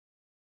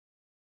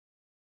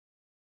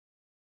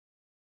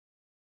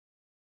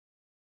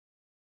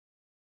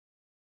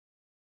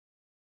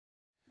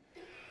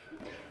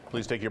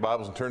Please take your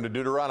Bibles and turn to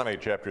Deuteronomy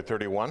chapter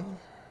 31.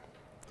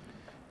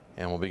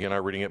 And we'll begin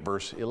our reading at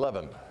verse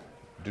 11.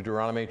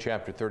 Deuteronomy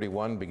chapter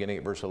 31, beginning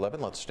at verse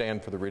 11. Let's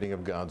stand for the reading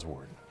of God's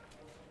Word.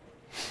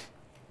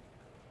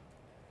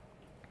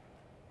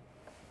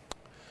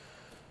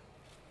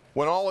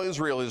 When all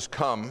Israel is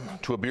come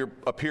to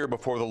appear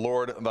before the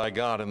Lord thy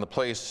God in the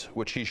place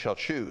which he shall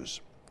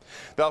choose,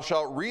 thou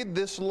shalt read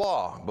this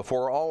law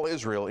before all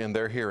Israel in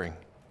their hearing.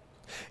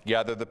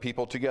 Gather the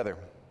people together,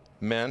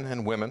 men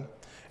and women,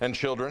 and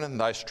children, and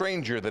thy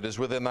stranger that is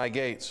within thy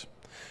gates,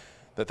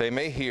 that they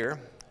may hear,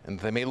 and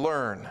they may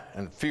learn,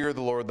 and fear the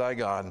Lord thy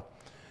God,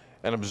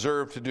 and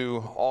observe to do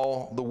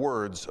all the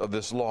words of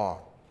this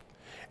law,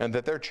 and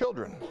that their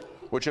children,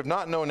 which have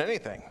not known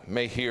anything,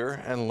 may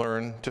hear and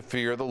learn to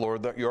fear the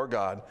Lord your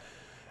God,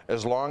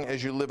 as long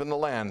as you live in the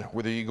land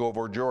whither you go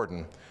over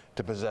Jordan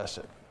to possess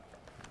it.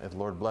 May the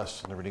Lord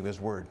bless the reading of his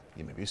word.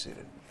 You may be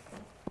seated.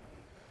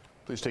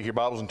 Please take your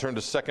Bibles and turn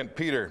to 2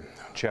 Peter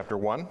chapter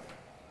 1.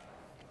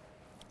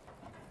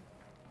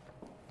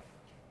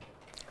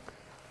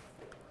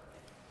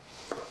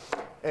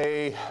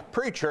 A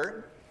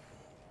preacher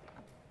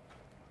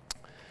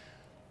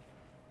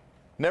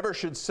never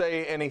should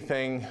say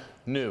anything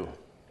new.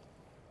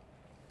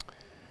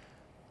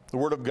 The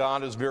Word of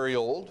God is very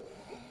old.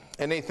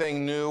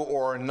 Anything new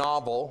or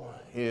novel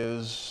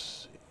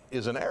is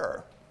an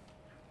error.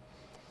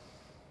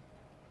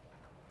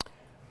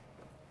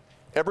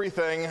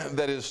 Everything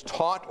that is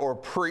taught or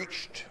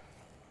preached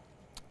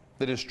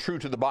that is true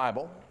to the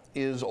Bible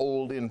is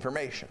old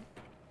information.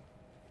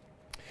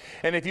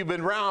 And if you've been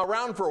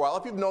around for a while,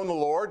 if you've known the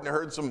Lord and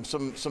heard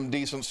some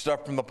decent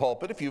stuff from the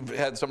pulpit, if you've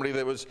had somebody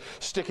that was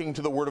sticking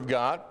to the Word of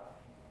God,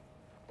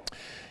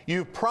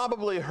 you've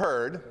probably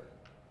heard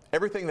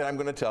everything that I'm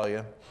going to tell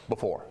you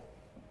before.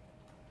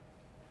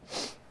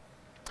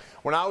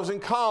 When I was in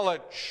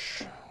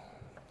college,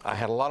 I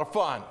had a lot of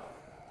fun.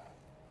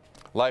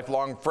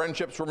 Lifelong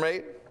friendships were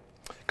made.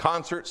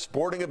 Concerts,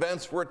 sporting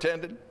events were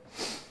attended.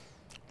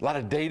 A lot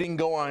of dating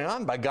going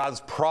on. By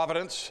God's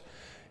providence,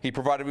 He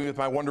provided me with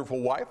my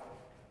wonderful wife.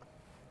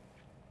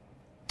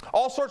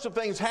 All sorts of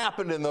things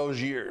happened in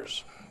those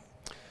years,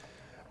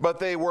 but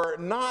they were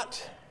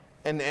not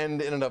an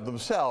end in and of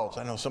themselves.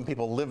 I know some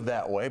people live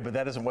that way, but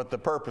that isn't what the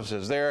purpose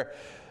is. They're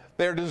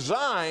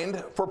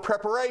designed for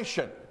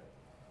preparation.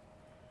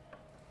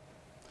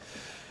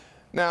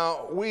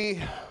 Now, we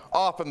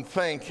often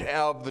think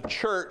of the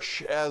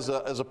church as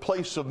a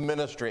place of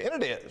ministry,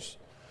 and it is.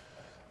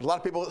 There's a lot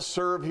of people that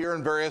serve here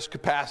in various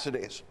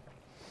capacities.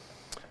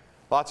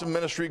 Lots of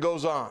ministry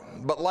goes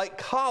on. But like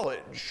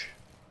college,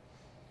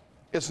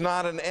 it's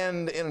not an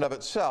end in and of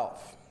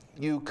itself.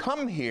 You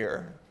come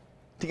here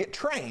to get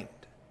trained.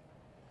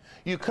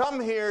 You come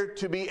here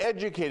to be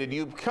educated.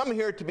 You come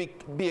here to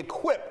be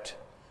equipped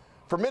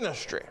for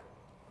ministry.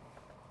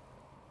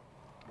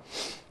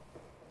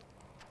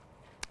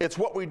 It's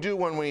what we do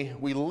when we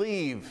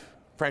leave,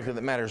 frankly,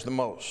 that matters the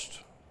most.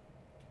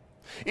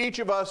 Each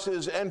of us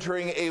is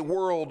entering a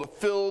world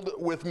filled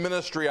with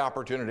ministry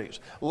opportunities.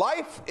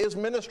 Life is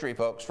ministry,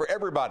 folks, for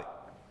everybody.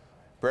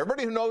 For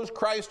everybody who knows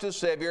Christ as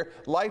Savior,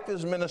 life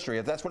is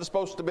ministry. That's what it's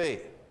supposed to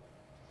be.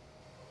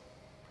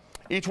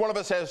 Each one of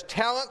us has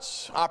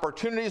talents,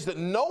 opportunities that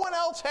no one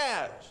else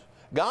has.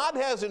 God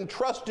has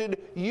entrusted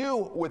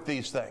you with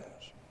these things.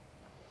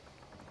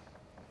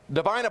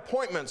 Divine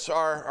appointments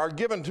are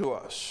given to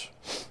us.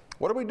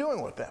 What are we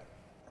doing with them?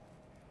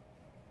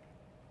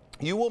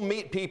 You will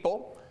meet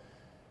people.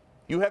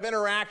 You have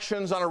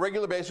interactions on a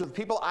regular basis with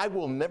people I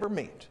will never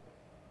meet.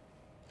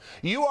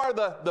 You are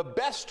the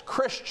best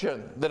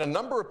Christian that a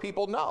number of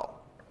people know.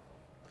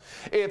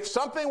 If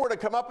something were to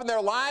come up in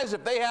their lives,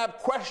 if they have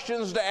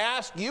questions to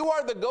ask, you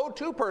are the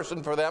go-to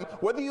person for them,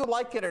 whether you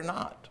like it or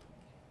not.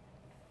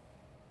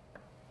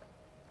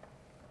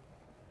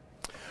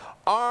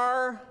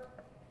 Are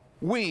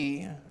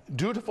we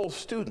dutiful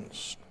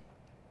students,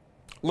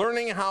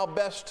 learning how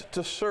best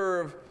to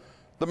serve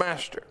the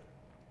Master?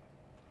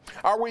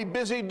 Are we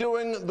busy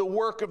doing the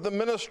work of the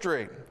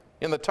ministry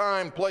in the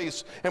time,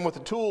 place, and with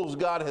the tools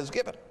God has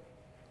given?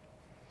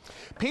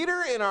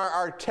 Peter, in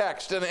our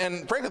text,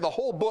 and frankly the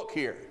whole book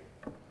here,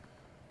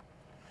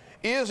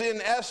 is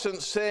in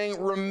essence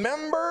saying,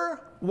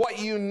 remember what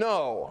you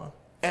know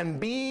and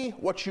be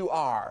what you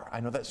are. I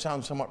know that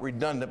sounds somewhat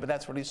redundant, but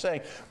that's what he's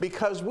saying,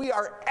 because we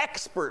are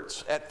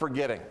experts at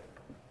forgetting.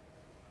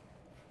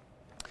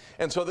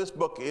 And so this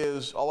book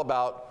is all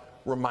about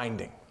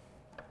reminding.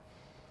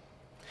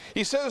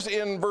 He says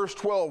in verse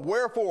 12,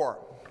 wherefore,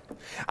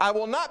 I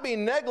will not be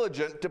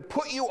negligent to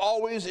put you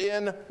always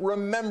in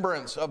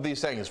remembrance of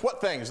these things.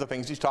 What things? The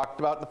things he's talked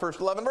about in the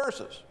first 11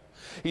 verses.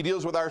 He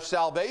deals with our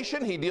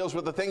salvation. He deals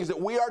with the things that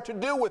we are to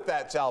do with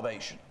that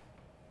salvation.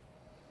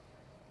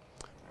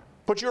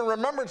 Put you in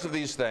remembrance of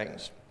these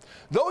things.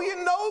 Though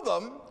you know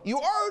them, you've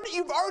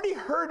already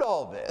heard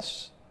all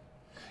this.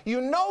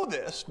 You know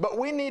this, but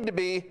we need to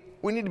be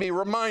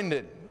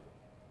reminded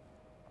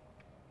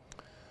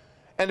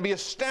and to be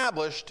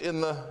established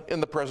in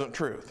the present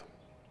truth.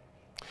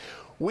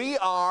 We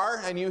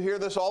are, and you hear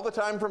this all the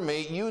time from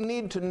me, you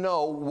need to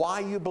know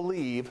why you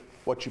believe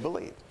what you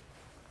believe.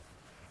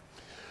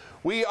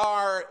 We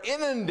are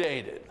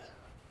inundated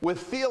with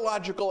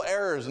theological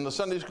errors. In the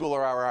Sunday school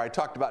hour, I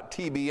talked about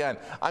TBN.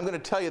 I'm going to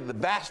tell you the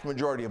vast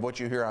majority of what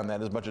you hear on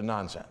that is a bunch of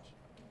nonsense.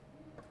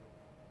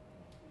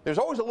 There's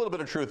always a little bit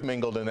of truth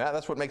mingled in that.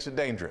 That's what makes it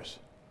dangerous.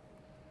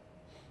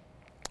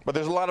 But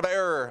there's a lot of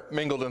error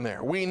mingled in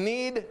there. We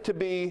need to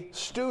be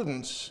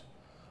students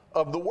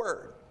of the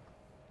Word.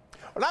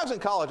 When I was in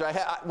college,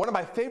 one of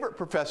my favorite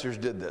professors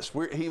did this.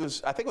 He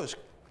was, I think it was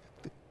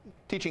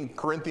teaching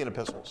Corinthian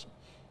epistles.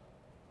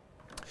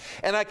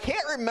 And I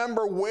can't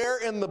remember where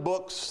in the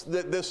books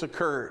that this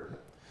occurred.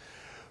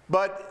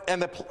 But,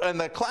 and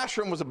the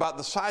classroom was about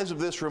the size of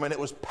this room, and it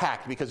was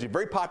packed because he's a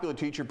very popular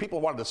teacher. People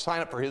wanted to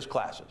sign up for his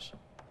classes.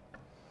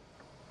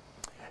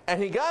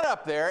 And he got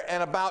up there,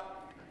 and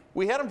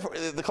we had him,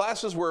 the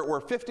classes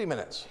were 50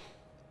 minutes.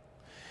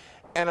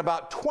 And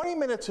about 20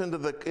 minutes into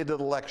the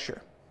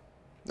lecture,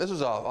 this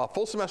is a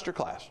full semester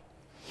class,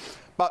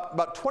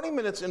 about 20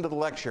 minutes into the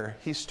lecture,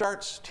 he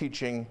starts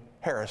teaching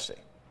heresy.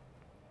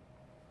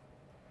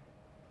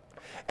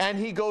 And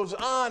he goes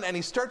on and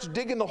he starts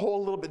digging the hole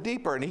a little bit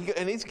deeper, and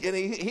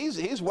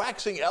he's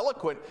waxing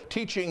eloquent,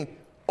 teaching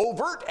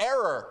overt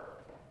error.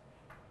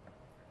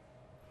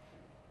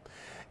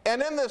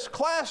 And in this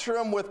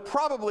classroom with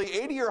probably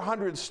 80 or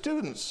 100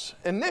 students,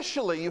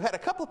 initially you had a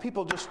couple of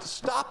people just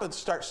stop and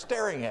start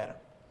staring at him.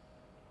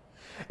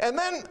 And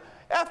then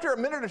after a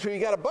minute or two, you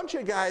got a bunch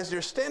of guys,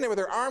 they're standing with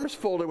their arms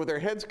folded with their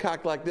heads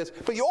cocked like this.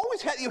 But you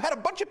had a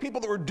bunch of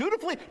people that were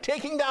dutifully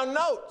taking down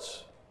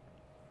notes.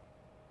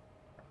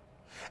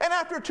 And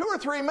after 2 or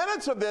 3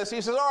 minutes of this,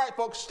 he says, all right,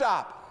 folks,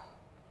 stop.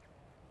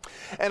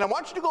 And I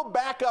want you to go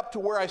back up to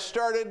where I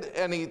started,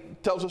 and he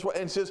tells us what,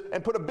 and says,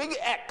 and put a big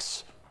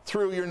X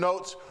through your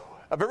notes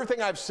of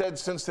everything I've said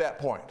since that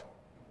point.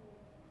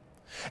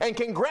 And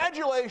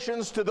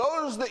congratulations to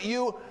those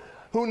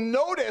who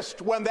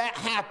noticed when that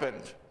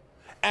happened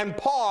and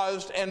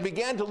paused and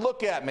began to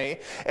look at me.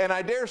 And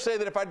I dare say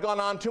that if I'd gone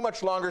on too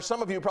much longer,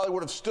 some of you probably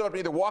would have stood up and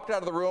either walked out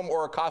of the room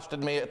or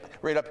accosted me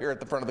right up here at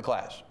the front of the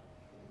class.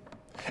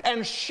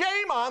 And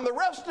shame on the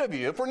rest of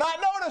you for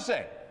not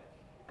noticing.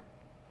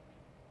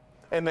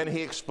 And then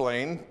he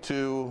explained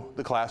to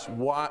the class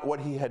what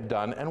he had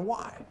done and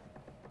why.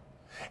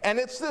 And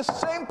it's this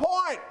same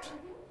point.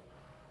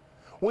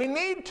 We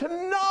need to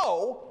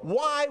know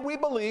why we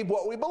believe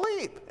what we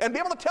believe and be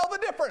able to tell the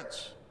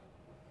difference.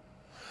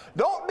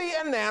 Don't be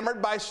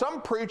enamored by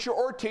some preacher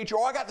or teacher.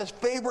 Oh, I got this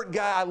favorite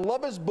guy. I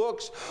love his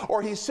books.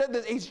 Or he said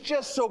that he's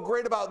just so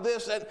great about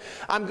this. And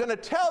I'm going to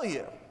tell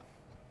you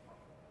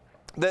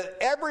that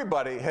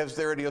everybody has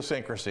their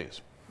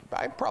idiosyncrasies.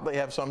 I probably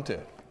have some too.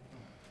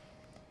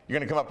 You're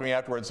going to come up to me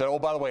afterwards and say, oh,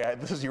 by the way,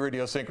 this is your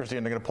idiosyncrasy,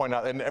 and they're going to point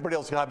out, and everybody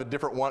else will have a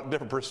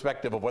different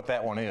perspective of what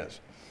that one is.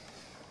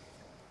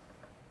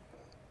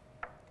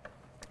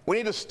 We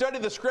need to study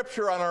the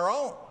Scripture on our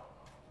own.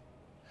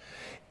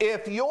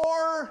 If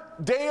your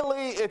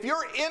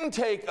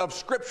intake of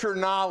Scripture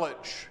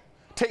knowledge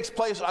takes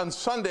place on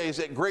Sundays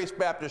at Grace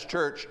Baptist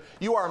Church,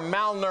 you are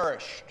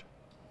malnourished.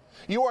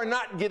 You are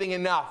not getting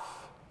enough.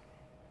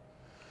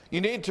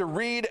 You need to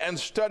read and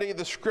study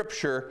the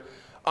Scripture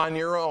on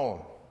your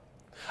own.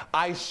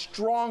 I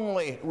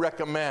strongly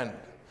recommend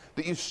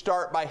that you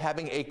start by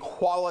having a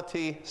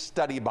quality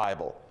study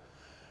Bible.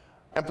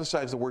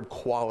 Emphasize the word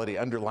quality,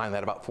 underline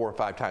that about 4 or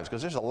 5 times,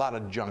 because there's a lot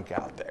of junk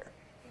out there.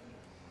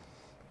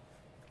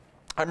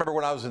 I remember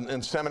when I was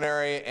in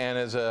seminary and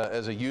as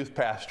a youth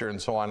pastor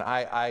and so on,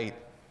 my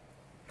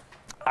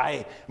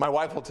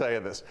wife will tell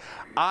you this.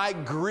 I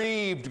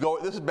grieved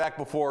this is back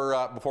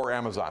before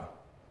Amazon.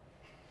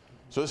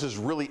 So this is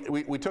really,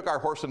 we took our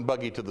horse and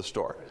buggy to the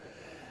store.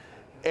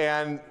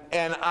 And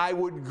I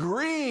would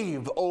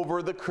grieve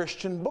over the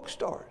Christian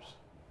bookstores.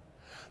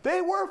 They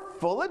were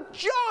full of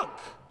junk.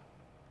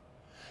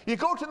 You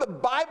go to the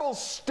Bible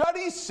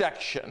study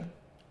section,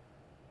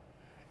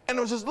 and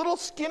there was this little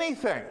skinny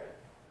thing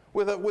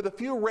with a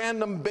few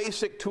random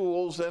basic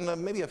tools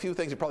and maybe a few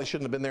things that probably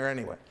shouldn't have been there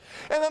anyway.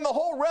 And then the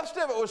whole rest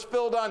of it was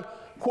filled on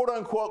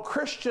quote-unquote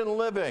Christian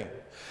living.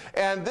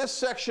 And this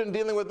section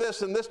dealing with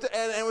this and this,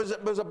 and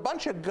it was a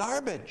bunch of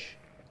garbage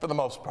for the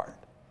most part.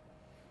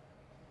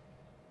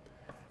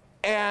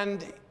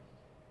 And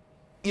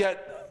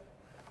yet,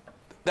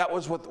 that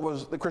was what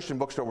the Christian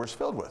bookstore was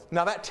filled with.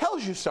 Now that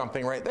tells you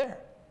something right there.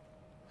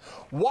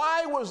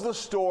 Why was the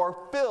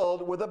store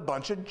filled with a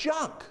bunch of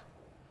junk?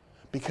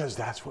 Because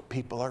that's what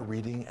people are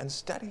reading and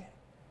studying.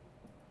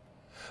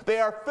 They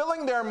are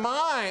filling their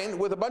mind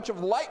with a bunch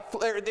of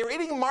they're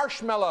eating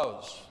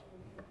marshmallows.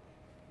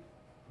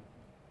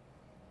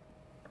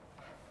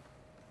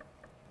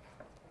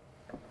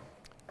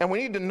 And we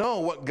need to know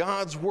what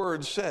God's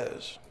Word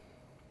says.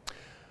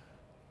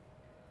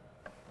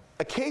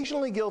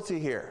 Occasionally guilty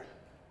here,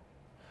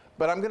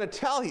 but I'm going to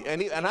tell you,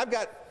 and I've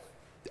got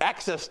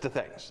access to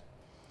things,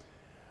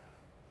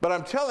 but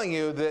I'm telling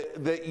you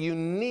that you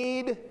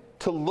need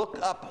to look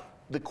up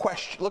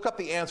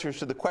the answers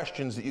to the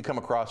questions that you come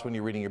across when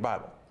you're reading your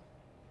Bible.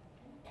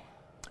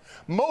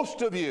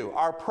 Most of you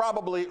are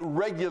probably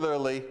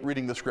regularly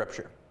reading the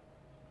Scripture,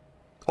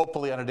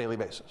 hopefully on a daily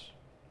basis.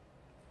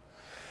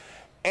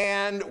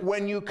 And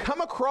when you come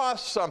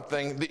across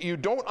something that you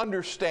don't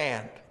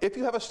understand, if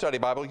you have a study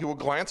Bible, you will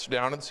glance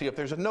down and see if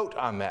there's a note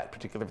on that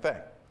particular thing,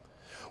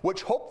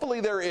 which hopefully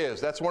there is.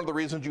 That's one of the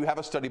reasons you have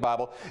a study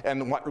Bible, and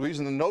the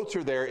reason the notes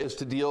are there is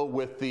to deal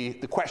with the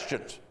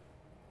questions.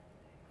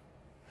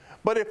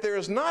 But if there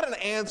is not an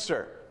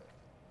answer,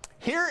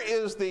 here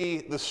is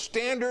the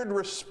standard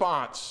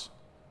response.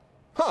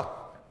 Huh,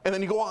 and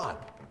then you go on.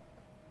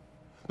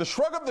 The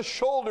shrug of the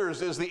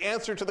shoulders is the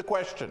answer to the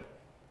question.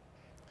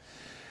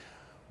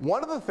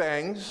 One of the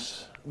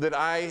things that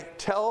I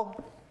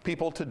tell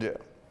people to do,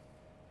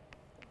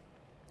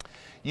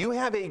 you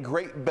have a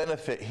great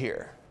benefit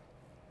here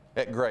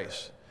at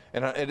Grace.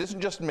 And it isn't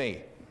just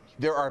me.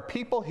 There are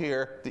people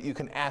here that you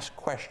can ask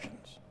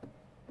questions.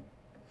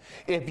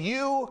 If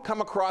you come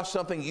across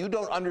something you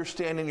don't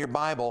understand in your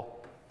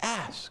Bible,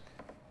 ask.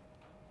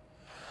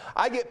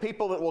 I get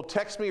people that will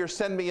text me or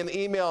send me an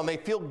email and they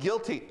feel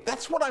guilty.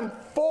 That's what I'm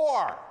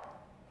for,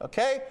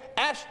 okay?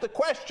 Ask the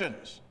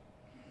questions.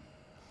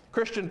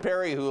 Christian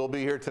Perry, who will be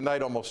here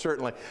tonight almost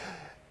certainly,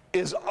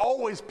 is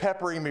always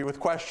peppering me with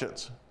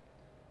questions.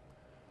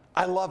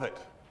 I love it.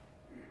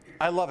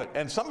 I love it.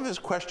 And some of his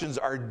questions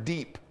are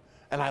deep,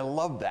 and I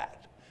love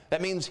that.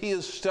 That means he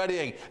is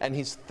studying and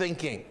he's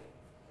thinking,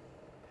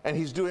 and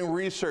he's doing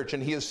research,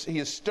 and he is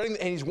studying,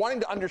 and he's wanting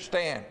to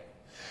understand.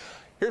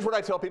 Here's what I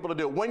tell people to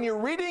do. When you're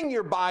reading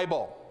your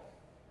Bible,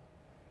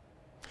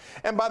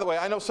 and by the way,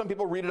 I know some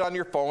people read it on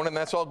your phone, and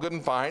that's all good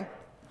and fine.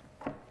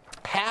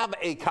 Have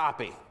a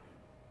copy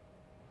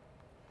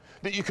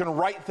that you can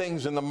write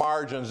things in the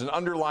margins and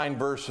underline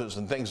verses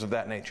and things of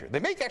that nature. They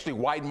make actually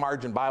wide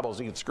margin Bibles.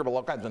 You can scribble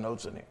all kinds of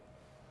notes in here.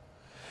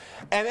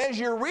 And as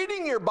you're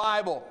reading your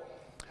Bible,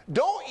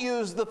 don't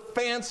use the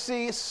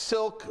fancy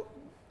silk,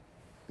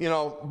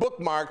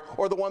 bookmark,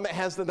 or the one that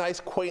has the nice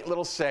quaint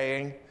little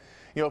saying,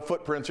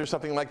 footprints or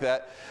something like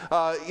that.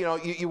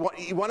 You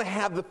want to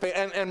have the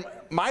and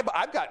my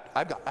I've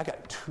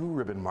got 2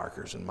 ribbon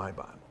markers in my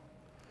Bible.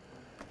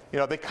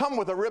 They come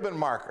with a ribbon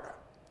marker.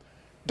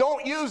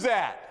 Don't use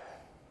that.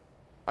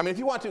 I mean, if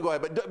you want to, go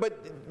ahead,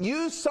 but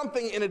use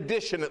something in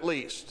addition at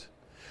least.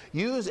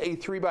 Use a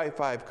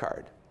 3x5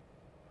 card.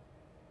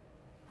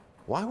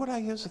 Why would I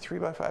use a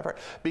 3x5 card?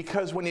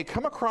 Because when you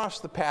come across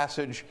the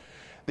passage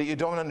that you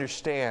don't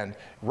understand,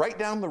 write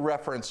down the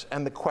reference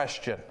and the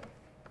question.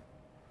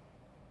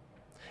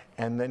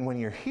 And then when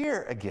you're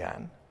here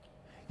again,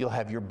 you'll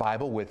have your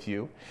Bible with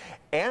you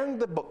and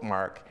the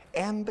bookmark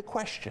and the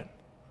question.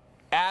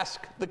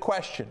 Ask the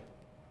question.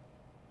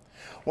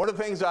 One of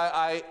the things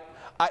I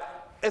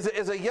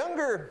as a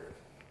younger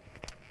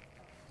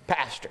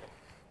pastor,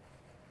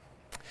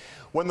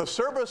 when the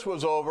service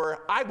was over,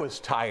 I was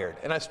tired,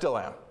 and I still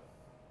am.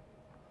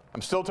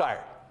 I'm still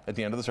tired at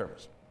the end of the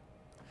service.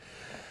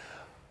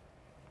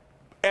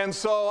 And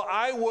so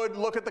I would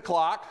look at the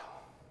clock.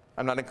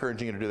 I'm not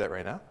encouraging you to do that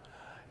right now.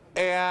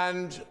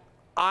 And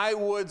I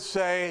would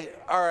say,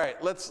 all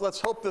right, let's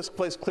hope this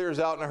place clears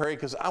out in a hurry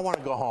because I want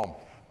to go home.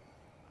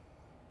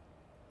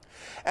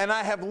 And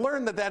I have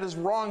learned that is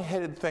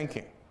wrong-headed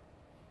thinking.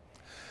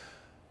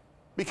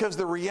 Because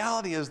the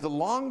reality is the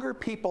longer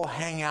people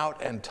hang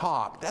out and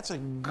talk, that's a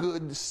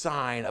good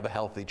sign of a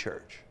healthy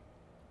church.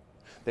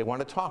 They want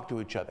to talk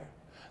to each other.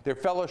 They're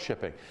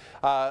fellowshipping.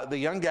 The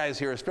young guys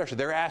here especially,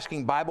 they're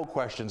asking Bible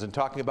questions and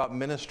talking about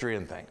ministry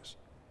and things.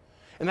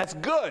 And that's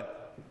good.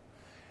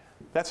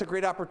 That's a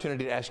great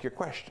opportunity to ask your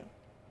question.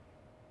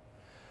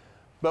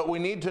 But we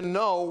need to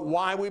know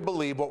why we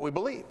believe what we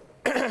believe.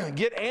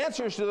 Get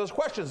answers to those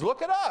questions.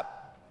 Look it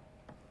up.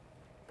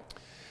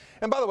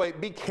 And by the way,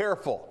 be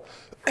careful.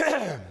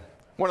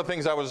 One of the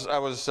things I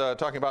was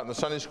talking about in the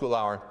Sunday school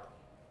hour,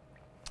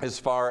 as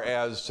far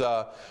as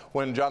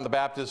when John the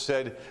Baptist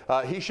said,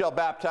 he shall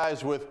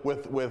baptize with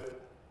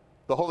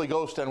the Holy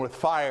Ghost and with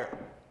fire.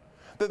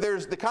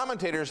 The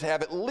commentators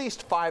have at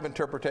least 5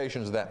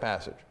 interpretations of that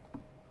passage.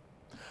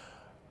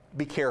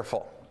 Be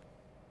careful.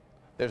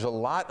 There's a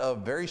lot of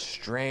very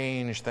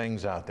strange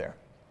things out there.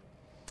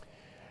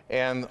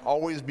 And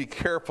always be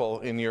careful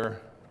in your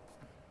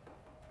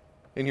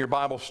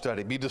Bible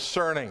study. Be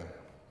discerning.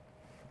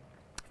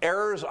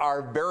 Errors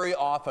are very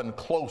often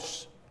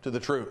close to the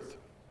truth.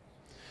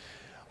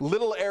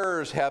 Little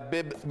errors have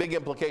big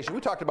implications.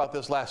 We talked about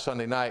this last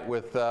Sunday night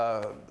with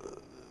the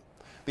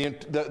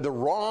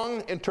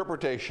wrong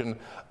interpretation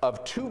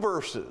of 2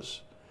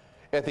 verses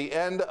at the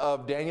end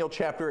of Daniel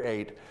chapter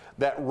 8.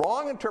 That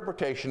wrong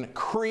interpretation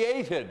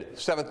created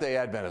Seventh-day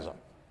Adventism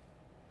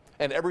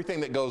and everything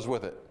that goes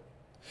with it.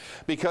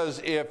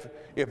 Because if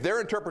their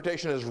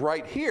interpretation is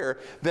right here,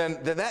 then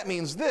that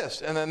means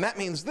this, and then that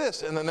means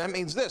this, and then that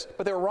means this.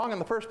 But they were wrong in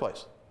the first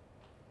place.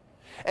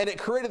 And it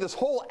created this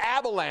whole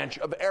avalanche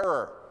of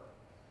error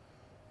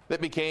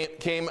that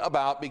came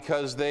about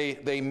because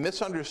they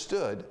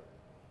misunderstood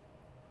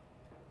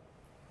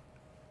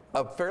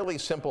a fairly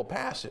simple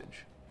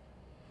passage.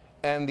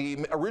 And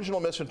the original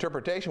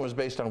misinterpretation was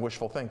based on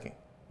wishful thinking.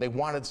 They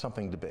wanted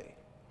something to be.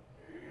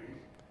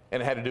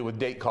 And it had to do with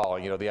date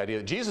calling, the idea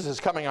that Jesus is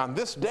coming on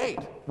this date.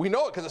 We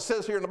know it because it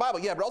says here in the Bible.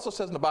 Yeah, but it also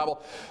says in the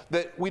Bible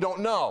that we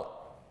don't know.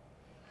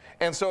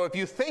 And so if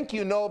you think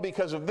you know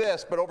because of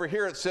this, but over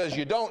here it says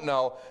you don't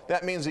know,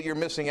 that means that you're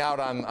missing out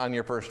on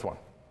your first one.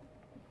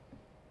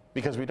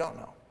 Because we don't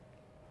know.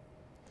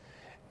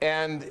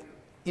 And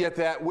yet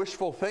that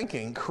wishful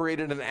thinking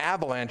created an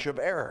avalanche of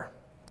error.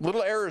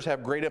 Little errors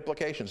have great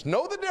implications.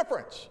 Know the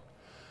difference.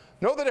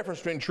 Know the difference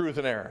between truth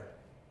and error.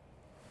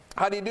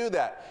 How do you do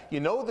that?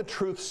 You know the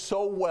truth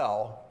so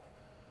well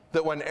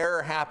that when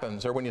error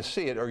happens, or when you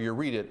see it, or you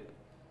read it,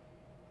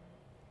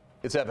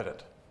 it's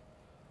evident.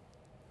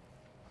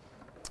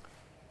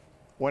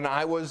 When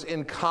I was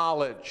in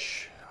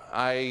college,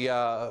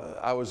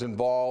 I was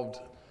involved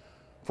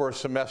for a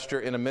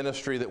semester in a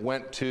ministry that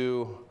went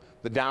to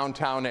the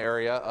downtown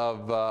area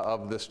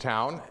of this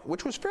town,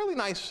 which was fairly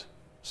nice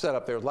set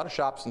up there. A lot of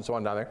shops and so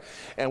on down there.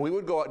 And we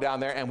would go out down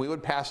there and we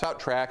would pass out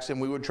tracts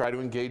and we would try to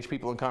engage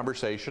people in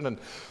conversation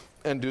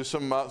and do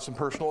some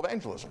personal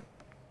evangelism.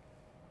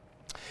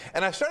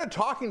 And I started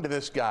talking to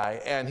this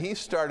guy and he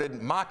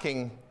started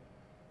mocking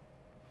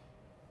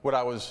what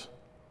I was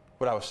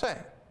saying.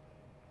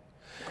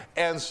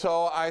 And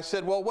so I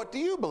said, well, what do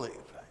you believe?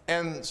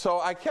 And so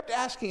I kept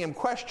asking him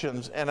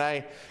questions, and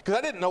because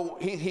I didn't know,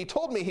 he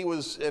told me he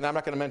was, and I'm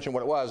not going to mention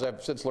what it was,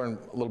 I've since learned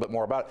a little bit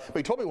more about it, but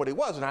he told me what he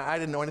was, and I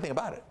didn't know anything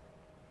about it.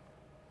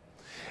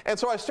 And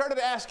so I started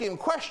asking him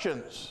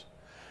questions,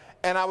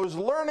 and I was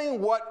learning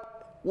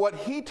what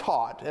he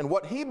taught and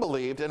what he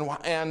believed,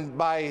 and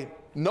by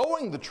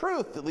knowing the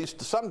truth, at least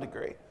to some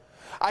degree,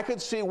 I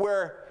could see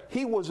where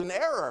he was in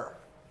error.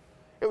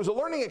 It was a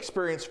learning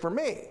experience for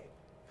me.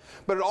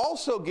 But it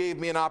also gave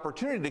me an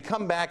opportunity to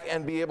come back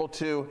and be able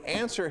to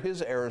answer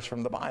his errors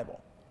from the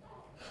Bible.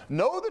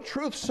 Know the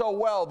truth so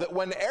well that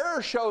when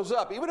error shows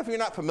up, even if you're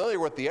not familiar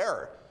with the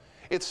error,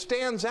 it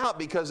stands out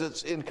because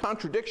it's in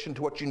contradiction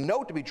to what you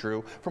know to be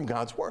true from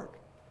God's Word.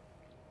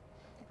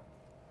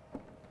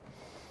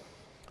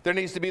 There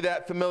needs to be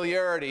that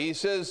familiarity. He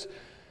says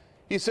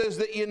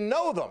that you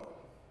know them,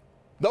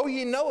 though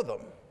ye know them.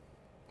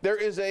 There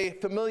is a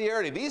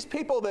familiarity. These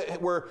people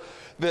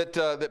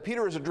that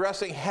Peter is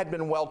addressing had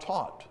been well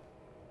taught.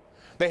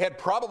 They had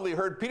probably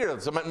heard Peter.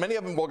 Many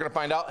of them, we're going to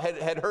find out,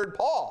 had heard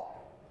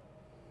Paul.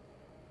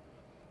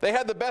 They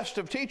had the best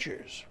of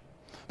teachers.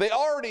 They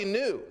already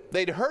knew.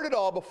 They'd heard it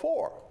all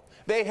before.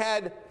 They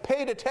had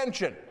paid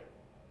attention.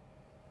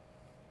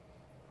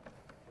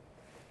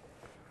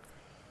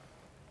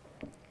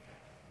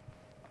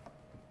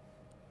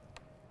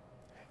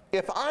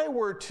 If I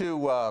were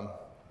to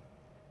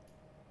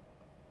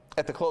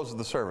at the close of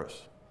the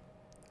service,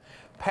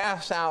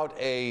 pass out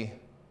a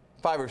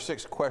 5 or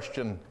 6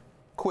 question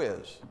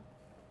quiz,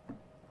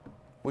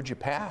 would you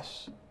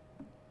pass?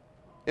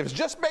 If it's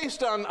just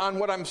based on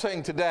what I'm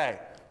saying today,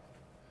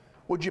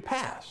 would you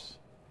pass?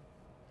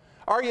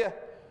 Are you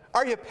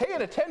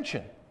paying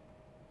attention?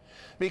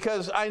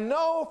 Because I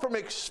know from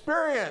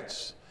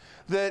experience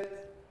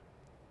that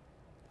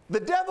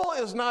the devil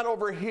is not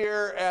over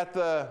here at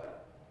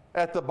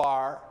the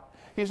bar.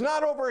 He's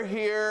not over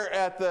here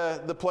at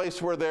the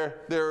place where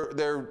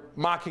they're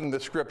mocking the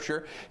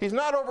Scripture. He's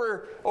not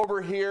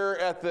over here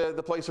at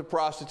the place of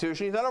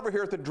prostitution. He's not over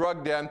here at the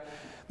drug den.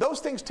 Those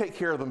things take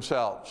care of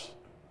themselves.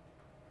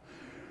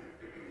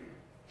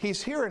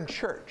 He's here in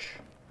church.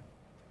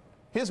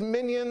 His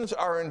minions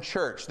are in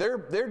church.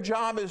 Their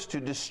job is to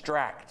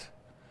distract.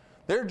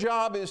 Their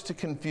job is to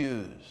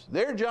confuse.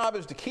 Their job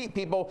is to keep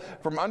people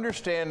from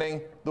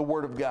understanding the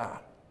Word of God.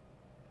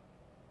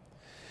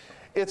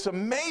 It's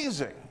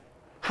amazing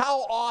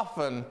how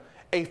often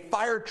a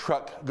fire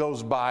truck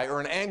goes by, or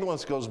an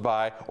ambulance goes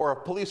by, or a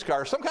police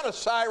car, some kind of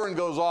siren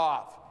goes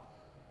off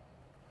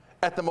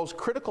at the most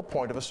critical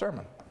point of a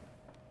sermon.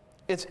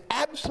 It's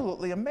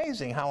absolutely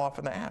amazing how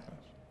often that happens.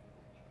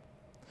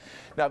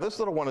 Now, this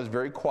little one is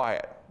very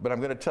quiet, but I'm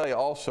going to tell you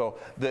also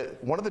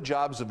that one of the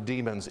jobs of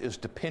demons is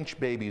to pinch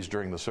babies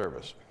during the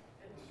service.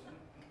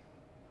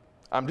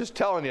 I'm just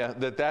telling you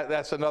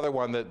that's another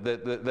one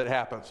that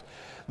happens.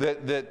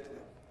 That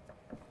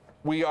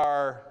we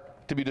are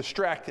to be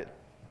distracted.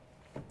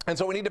 And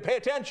so we need to pay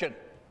attention.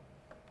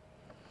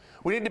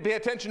 We need to pay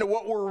attention to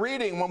what we're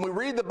reading. When we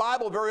read the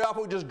Bible, very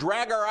often we just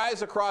drag our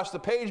eyes across the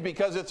page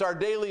because it's our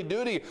daily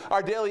duty,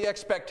 our daily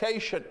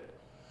expectation.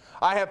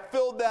 I have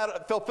fulfilled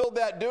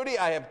that duty.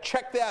 I have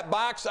checked that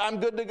box. I'm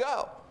good to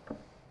go.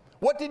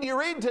 What did you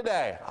read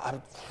today? I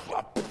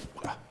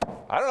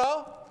don't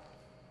know.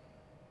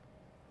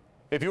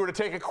 If you were to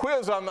take a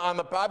quiz on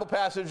the Bible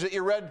passage that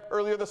you read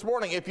earlier this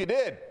morning, if you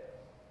did,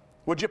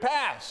 would you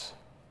pass?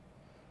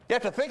 You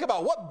have to think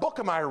about, what book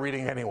am I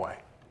reading anyway?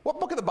 What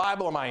book of the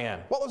Bible am I in?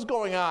 What was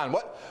going on?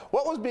 What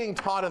was being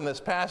taught in this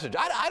passage?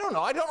 I don't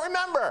know. I don't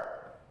remember.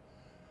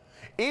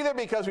 Either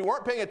because we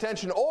weren't paying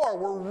attention or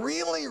we're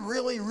really,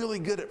 really, really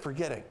good at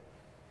forgetting.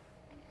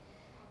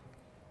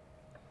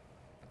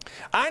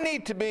 I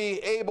need to be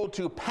able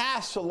to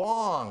pass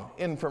along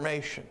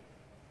information.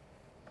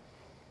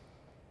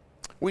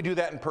 We do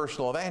that in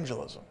personal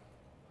evangelism.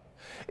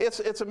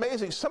 It's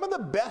amazing. Some of the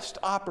best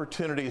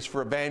opportunities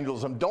for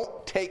evangelism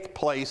don't take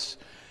place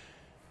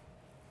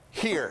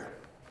here.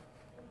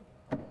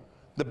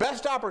 The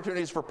best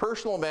opportunities for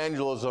personal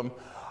evangelism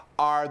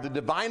are the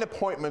divine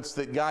appointments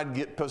that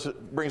God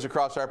brings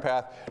across our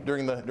path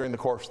during the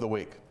course of the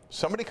week.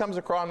 Somebody comes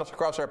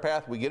across our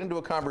path, we get into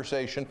a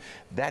conversation,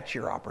 that's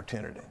your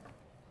opportunity.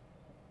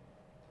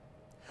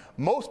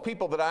 Most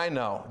people that I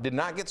know did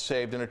not get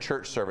saved in a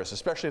church service,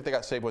 especially if they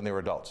got saved when they were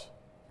adults.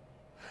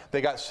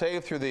 They got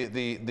saved through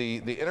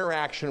the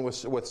interaction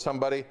with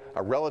somebody,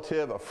 a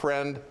relative, a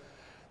friend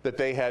that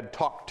they had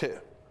talked to.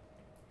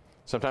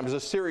 Sometimes a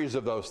series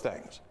of those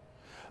things.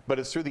 But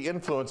it's through the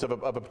influence of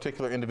a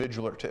particular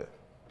individual or two.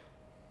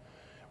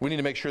 We need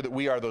to make sure that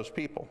we are those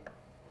people.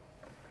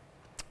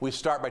 We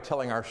start by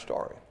telling our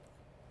story.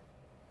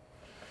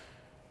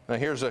 Now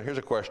here's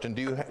a question.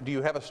 Do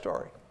you have a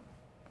story?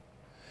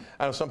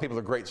 I know some people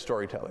are great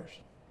storytellers.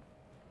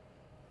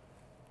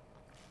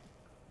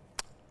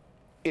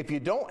 If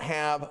you don't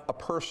have a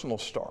personal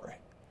story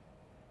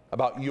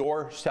about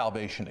your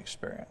salvation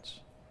experience,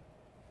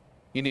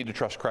 you need to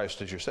trust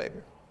Christ as your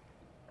Savior.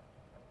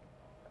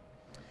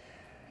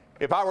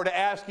 If I were to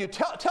ask you,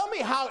 tell me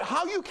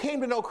how you came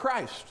to know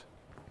Christ.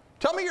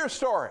 Tell me your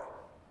story.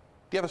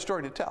 Do you have a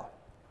story to tell?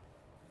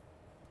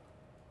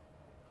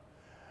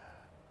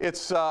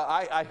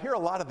 I hear a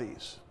lot of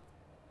these.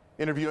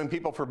 Interviewing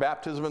people for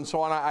baptism and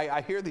so on,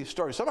 I hear these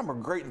stories. Some of them are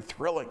great and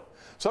thrilling.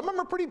 Some of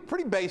them are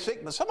pretty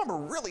basic, but some of them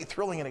are really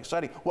thrilling and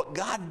exciting. What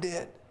God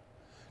did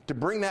to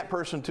bring that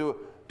person to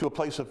a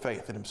place of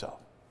faith in himself.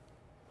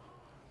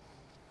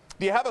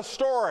 Do you have a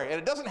story? And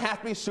it doesn't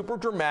have to be super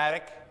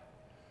dramatic,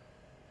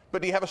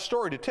 but do you have a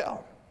story to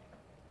tell?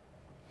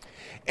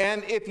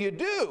 And if you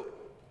do,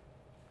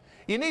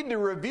 you need to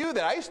review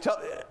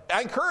that.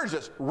 I encourage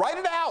this. Write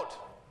it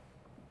out.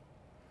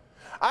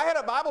 I had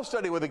a Bible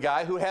study with a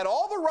guy who had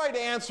all the right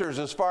answers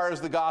as far as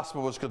the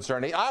gospel was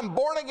concerned. I'm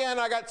born again,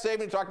 I got saved,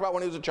 and he talked about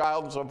when he was a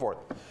child and so forth.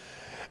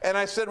 And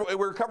I said, we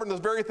were covering this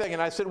very thing,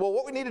 and I said, well,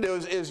 what we need to do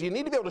is you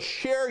need to be able to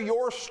share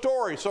your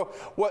story. So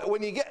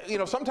when you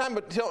get, sometime,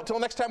 but till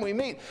next time we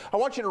meet, I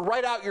want you to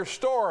write out your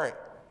story.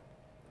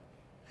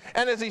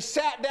 And as he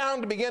sat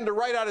down to begin to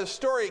write out his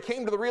story, he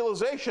came to the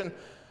realization,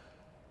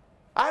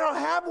 I don't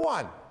have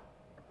one.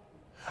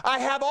 I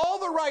have all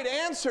the right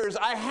answers.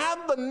 I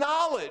have the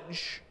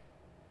knowledge.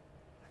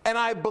 And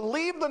I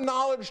believe the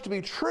knowledge to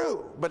be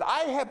true, but I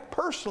have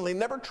personally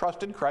never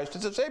trusted Christ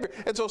as a Savior.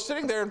 And so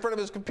sitting there in front of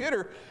his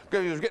computer,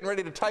 because he was getting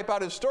ready to type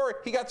out his story,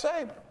 he got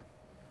saved.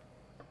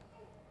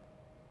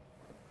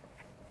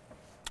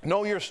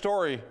 Know your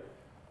story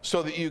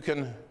so that you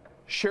can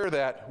share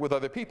that with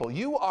other people.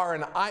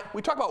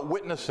 We talk about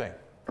witnessing.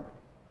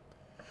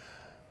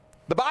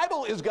 The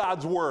Bible is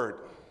God's Word.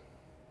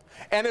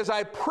 And as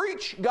I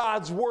preach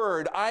God's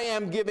Word, I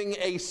am giving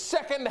a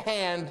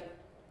second-hand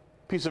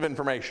piece of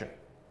information.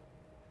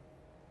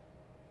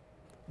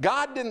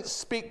 God didn't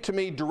speak to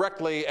me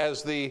directly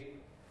as the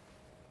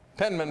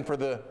penman for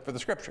the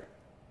Scripture.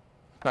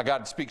 Now,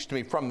 God speaks to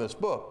me from this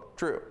book,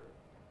 true.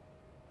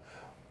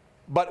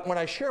 But when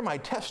I share my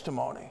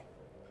testimony,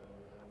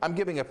 I'm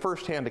giving a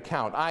first-hand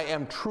account. I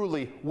am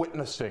truly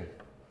witnessing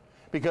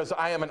because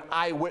I am an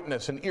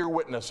eyewitness, an ear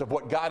witness of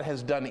what God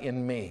has done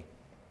in me.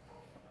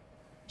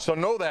 So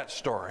know that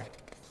story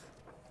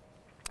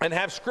and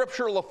have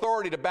scriptural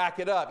authority to back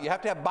it up. You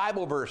have to have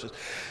Bible verses.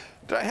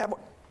 Did I have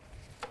one?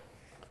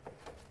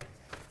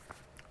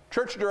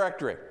 Church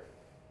directory.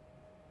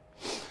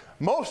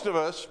 Most of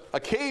us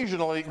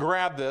occasionally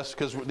grab this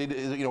because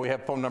we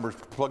have phone numbers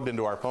plugged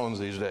into our phones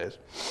these days.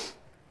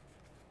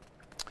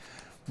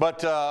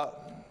 But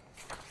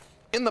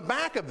in the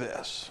back of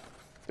this,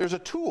 there's a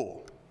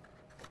tool.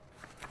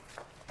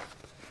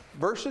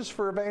 Verses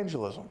for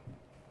evangelism.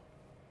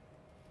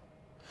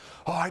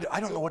 Oh, I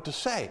don't know what to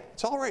say.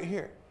 It's all right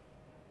here.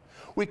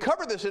 We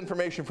cover this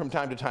information from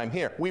time to time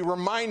here. We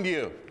remind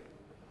you.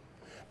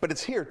 But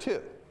it's here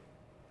too.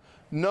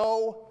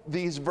 Know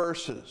these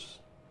verses.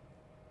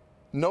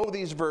 Know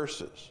these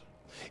verses.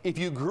 If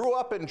you grew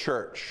up in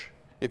church,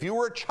 if you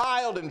were a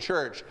child in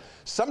church,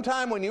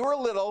 sometime when you were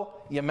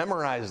little, you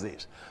memorized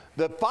these.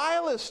 The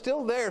file is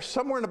still there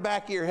somewhere in the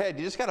back of your head.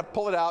 You just got to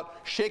pull it out,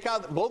 shake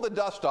out, blow the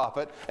dust off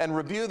it, and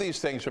review these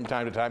things from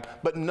time to time.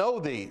 But know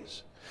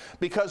these.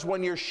 Because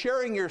when you're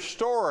sharing your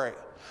story,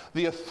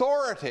 the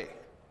authority,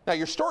 now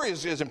your story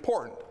is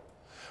important,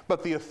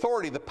 but the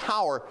authority, the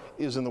power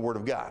is in the Word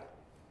of God.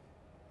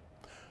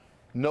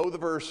 Know the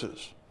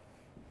verses.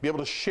 Be able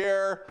to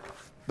share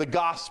the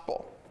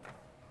gospel.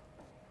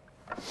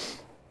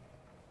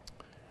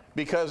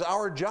 Because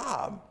our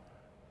job,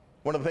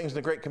 one of the things in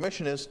the Great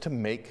Commission is to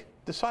make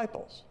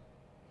disciples.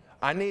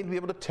 I need to be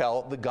able to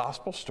tell the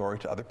gospel story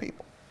to other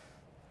people.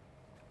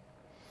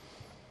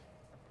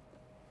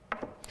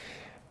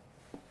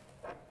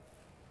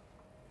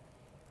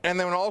 And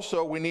then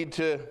also we need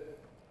to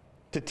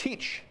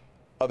teach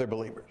other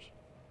believers.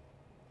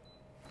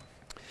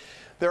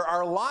 There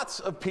are lots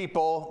of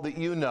people that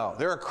you know.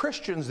 There are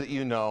Christians that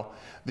you know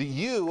that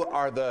you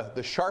are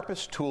the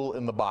sharpest tool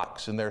in the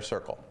box in their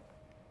circle.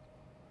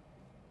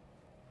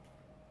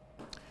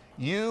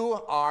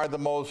 You are the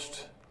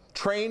most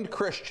trained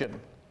Christian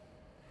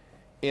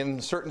in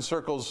certain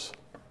circles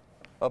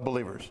of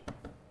believers.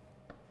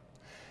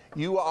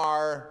 You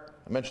are,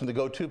 I mentioned the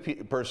go-to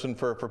person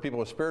for people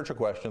with spiritual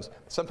questions.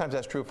 Sometimes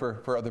that's true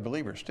for other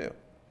believers too.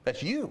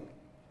 That's you.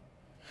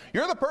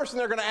 You're the person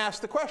they're going to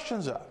ask the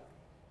questions of.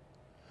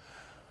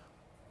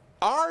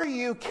 Are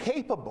you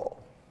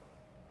capable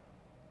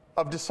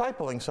of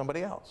discipling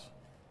somebody else?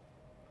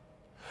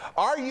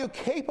 Are you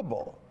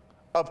capable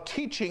of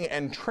teaching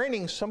and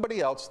training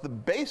somebody else the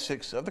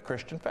basics of the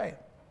Christian faith?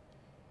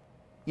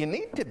 You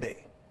need to be.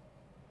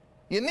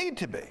 You need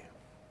to be.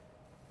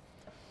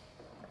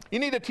 You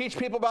need to teach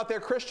people about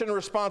their Christian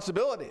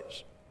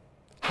responsibilities,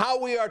 how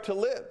we are to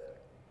live,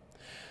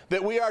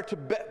 that we are to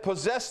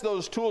possess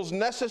those tools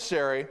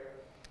necessary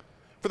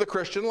for the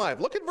Christian life.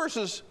 Look at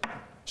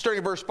starting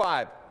at verse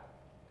 5.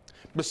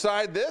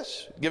 Beside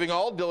this, giving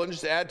all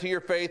diligence, add to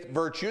your faith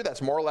virtue, that's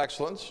moral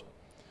excellence.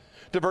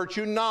 To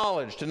virtue,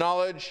 knowledge. To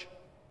knowledge,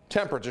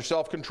 temperance or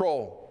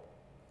self-control.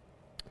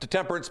 To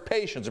temperance,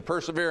 patience or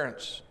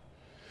perseverance.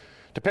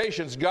 To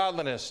patience,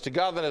 godliness. To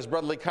godliness,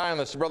 brotherly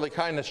kindness. To brotherly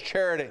kindness,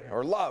 charity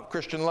or love,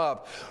 Christian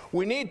love.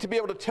 We need to be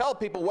able to tell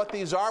people what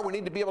these are. We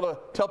need to be able to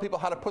tell people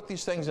how to put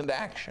these things into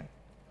action.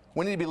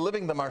 We need to be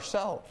living them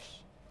ourselves.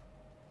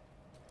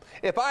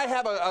 If I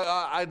have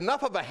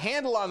enough of a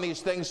handle on these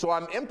things so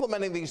I'm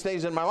implementing these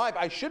things in my life,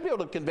 I should be able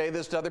to convey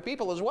this to other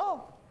people as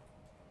well.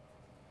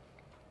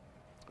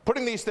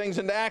 Putting these things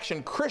into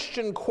action,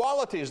 Christian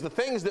qualities, the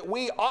things that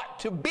we ought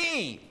to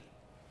be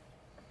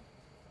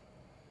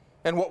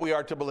and what we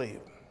are to believe.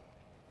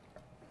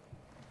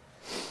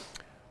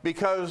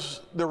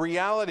 Because the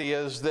reality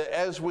is that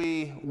as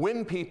we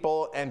win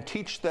people and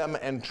teach them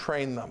and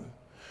train them,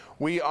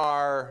 we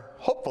are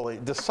hopefully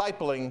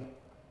discipling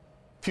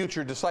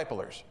future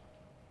disciplers.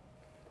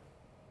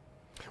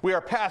 We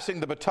are passing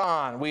the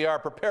baton. We are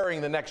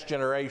preparing the next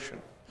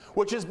generation,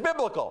 which is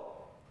biblical.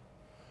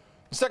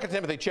 2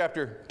 Timothy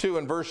chapter 2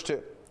 and verse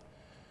 2.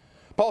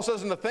 Paul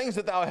says, "And the things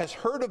that thou hast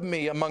heard of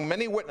me among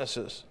many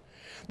witnesses,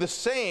 the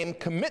same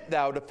commit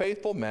thou to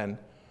faithful men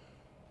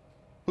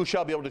who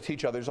shall be able to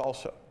teach others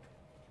also."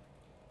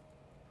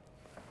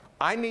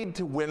 I need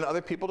to win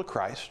other people to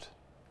Christ.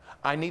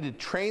 I need to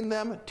train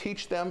them,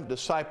 teach them,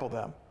 disciple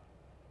them,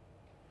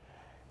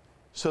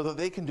 so that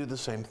they can do the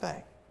same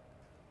thing.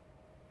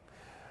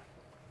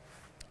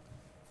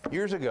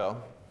 Years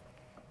ago,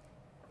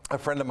 a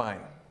friend of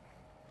mine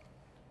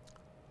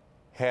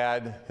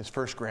had his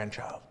first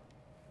grandchild.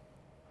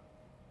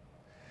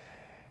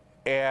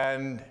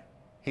 And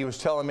he was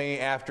telling me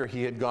after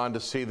he had gone to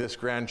see this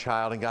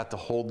grandchild and got to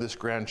hold this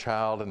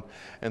grandchild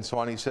and so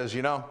on, he says,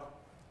 "You know,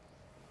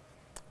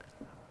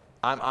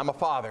 I'm a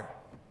father,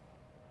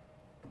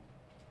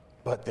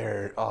 but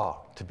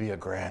to be a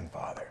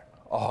grandfather.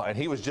 Oh," and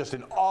he was just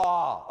in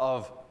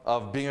awe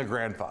of being a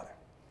grandfather.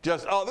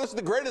 Just, this is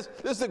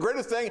the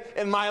greatest thing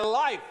in my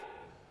life,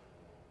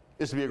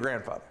 is to be a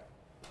grandfather.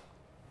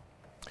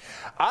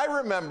 I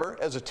remember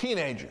as a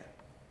teenager,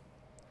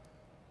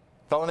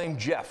 a fellow named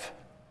Jeff,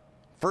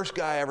 first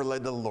guy I ever led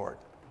to the Lord.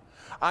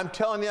 I'm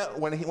telling you,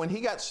 when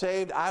he got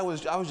saved, I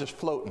was just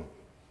floating.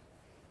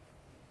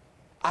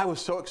 I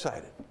was so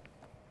excited.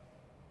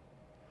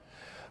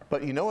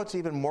 But you know what's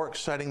even more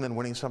exciting than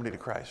winning somebody to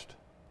Christ?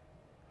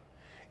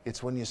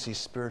 It's when you see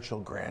spiritual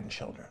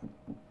grandchildren.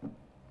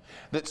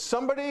 That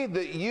somebody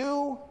that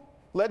you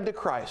led to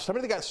Christ,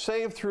 somebody that got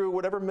saved through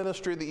whatever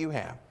ministry that you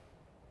have,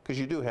 because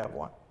you do have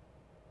one,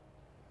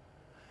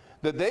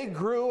 that they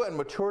grew and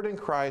matured in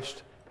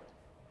Christ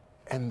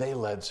and they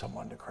led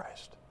someone to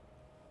Christ.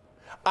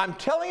 I'm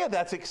telling you,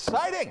 that's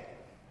exciting.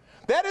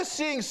 That is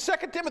seeing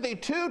 2 Timothy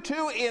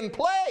 2:2 in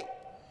play.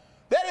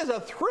 That is a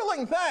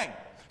thrilling thing.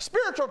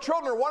 Spiritual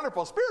children are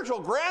wonderful. Spiritual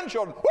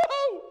grandchildren,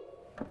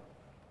 woohoo!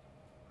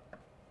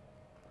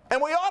 And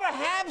we ought to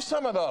have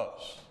some of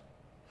those.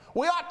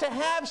 We ought to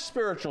have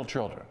spiritual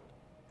children.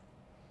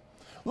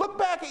 Look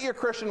back at your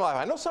Christian life.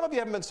 I know some of you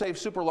haven't been saved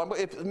super long,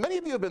 but many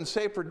of you have been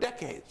saved for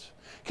decades.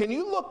 Can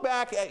you look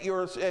back at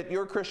your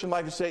Christian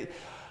life and say,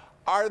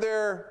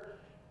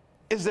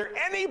 is there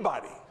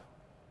anybody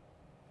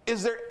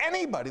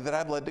that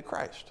I've led to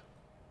Christ?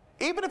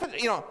 Even if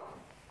it's,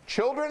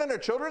 children in a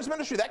children's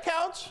ministry, that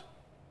counts.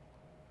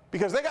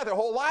 Because they got their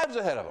whole lives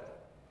ahead of them.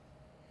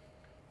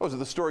 What was it,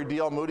 the story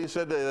D.L. Moody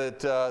said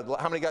that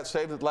how many got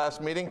saved at the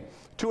last meeting?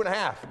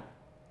 2.5.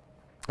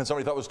 And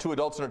somebody thought it was 2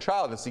 adults and a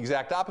child. It's the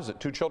exact opposite,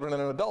 2 children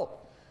and an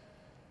adult.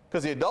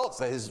 Because the adults,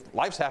 his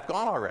life's half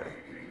gone already.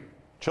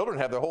 Children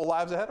have their whole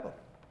lives ahead of them.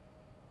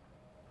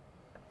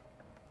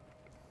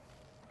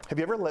 Have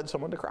you ever led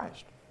someone to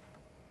Christ?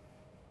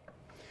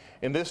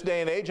 In this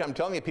day and age, I'm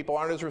telling you, people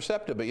aren't as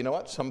receptive, but you know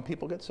what? Some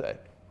people get saved.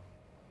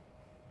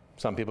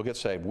 Some people get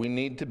saved. We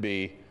need to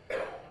be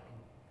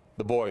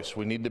the voice.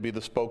 We need to be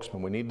the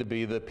spokesman. We need to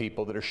be the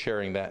people that are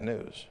sharing that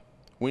news.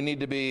 We need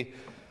to be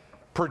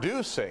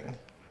producing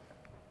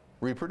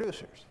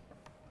reproducers.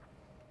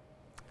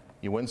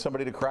 You win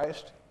somebody to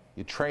Christ,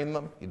 you train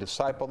them, you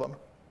disciple them,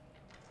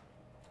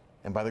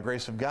 And by the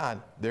grace of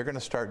God, they're going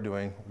to start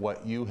doing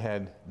what you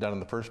had done in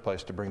the first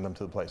place to bring them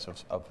to the place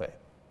of faith.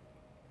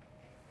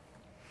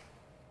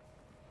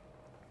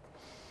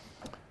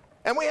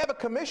 And we have a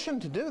commission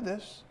to do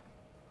this.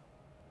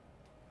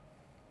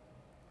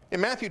 In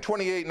Matthew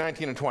 28,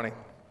 19 and 20,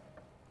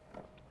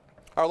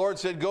 our Lord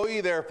said, "Go ye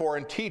therefore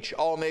and teach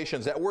all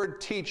nations." That word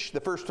teach, the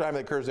first time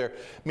it occurs there,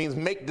 means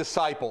make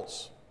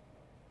disciples.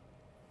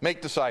 Make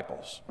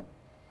disciples.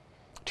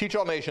 Teach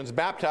all nations,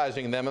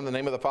 baptizing them in the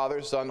name of the Father,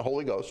 Son, and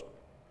Holy Ghost.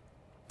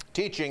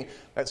 Teaching,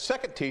 that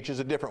second teach is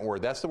a different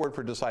word. That's the word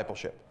for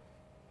discipleship.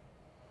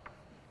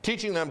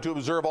 Teaching them to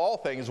observe all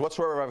things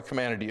whatsoever I have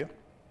commanded you.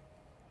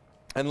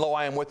 And lo,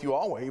 I am with you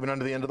always, even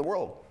unto the end of the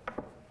world.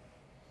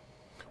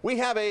 We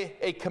have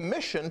a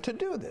commission to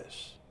do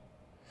this.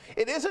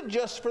 It isn't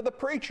just for the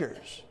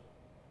preachers.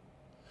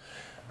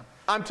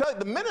 I'm telling you,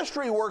 the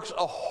ministry works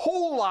a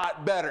whole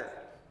lot better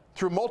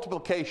through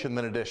multiplication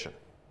than addition.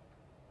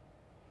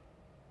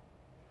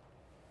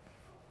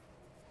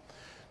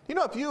 You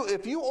know,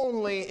 if you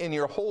only in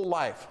your whole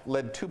life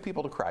led 2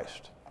 people to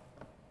Christ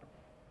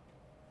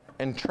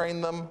and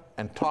trained them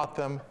and taught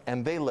them,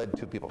 and they led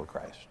 2 people to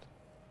Christ.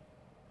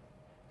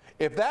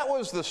 If that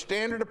was the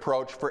standard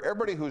approach for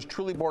everybody who's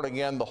truly born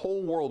again, the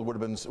whole world would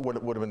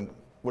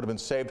have been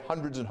saved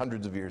hundreds and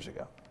hundreds of years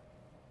ago.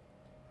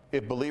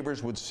 If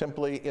believers would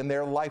simply, in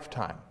their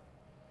lifetime,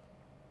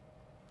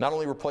 not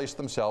only replace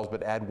themselves,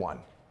 but add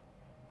 1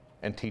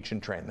 and teach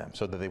and train them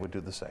so that they would do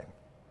the same.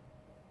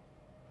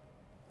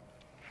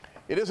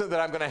 It isn't that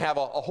I'm going to have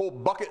a whole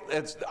bucket.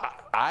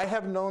 I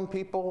have known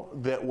people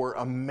that were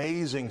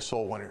amazing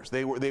soul winners.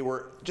 They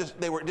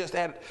just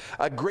had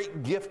a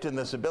great gift in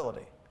this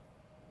ability.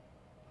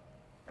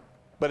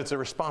 But it's a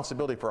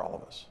responsibility for all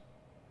of us.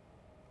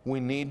 We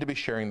need to be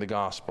sharing the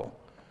gospel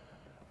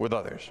with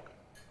others.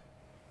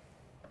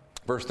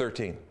 Verse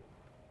 13.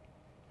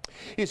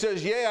 He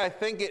says, "Yea, I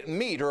think it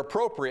meet or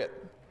appropriate,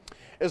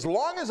 as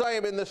long as I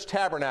am in this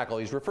tabernacle."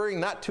 He's referring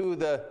not to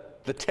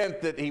the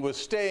tent that he was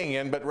staying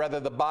in, but rather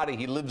the body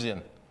he lives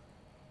in.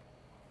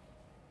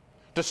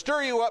 "To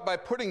stir you up by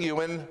putting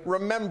you in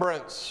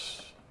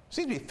remembrance."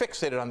 Seems to be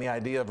fixated on the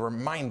idea of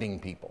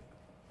reminding people.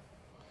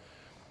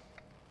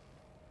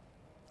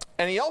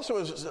 And he also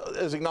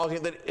is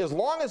acknowledging that as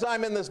long as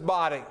I'm in this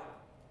body,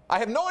 I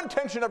have no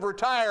intention of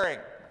retiring.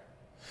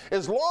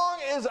 As long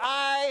as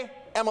I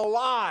am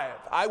alive,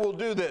 I will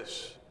do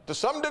this. To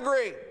some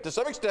degree, to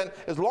some extent,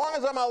 as long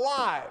as I'm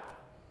alive,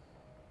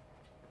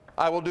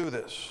 I will do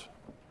this.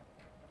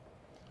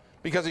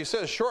 Because he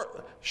says,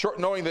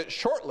 knowing that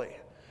shortly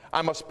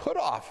I must put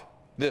off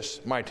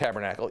this my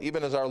tabernacle,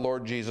 even as our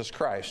Lord Jesus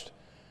Christ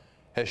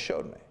has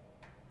showed me.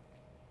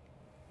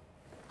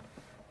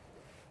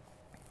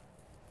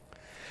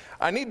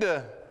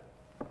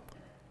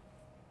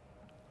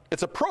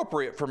 It's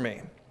appropriate for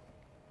me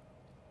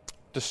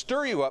to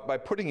stir you up by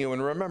putting you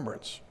in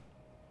remembrance.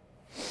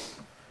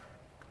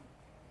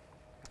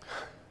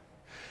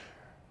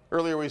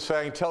 Earlier we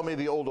sang, "Tell me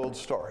the old, old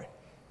story."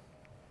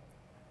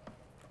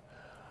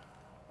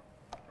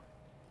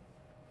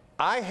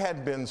 I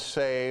had been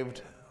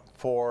saved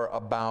for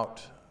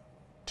about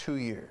 2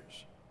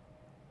 years.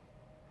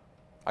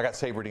 I got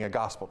saved reading a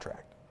gospel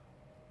tract.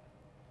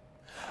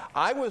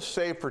 I was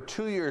saved for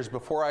 2 years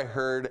before I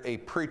heard a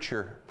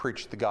preacher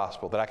preach the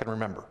gospel that I can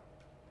remember.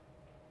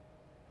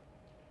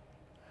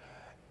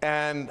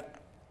 And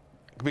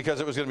because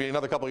it was going to be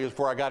another couple of years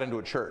before I got into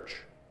a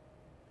church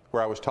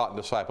where I was taught and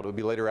discipled. It would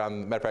be later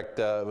on, matter of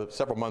fact,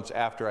 several months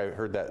after I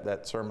heard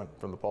that sermon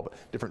from the pulpit,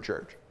 different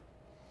church.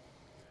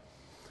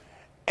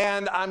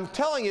 And I'm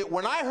telling you,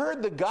 when I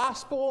heard the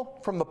gospel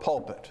from the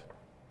pulpit,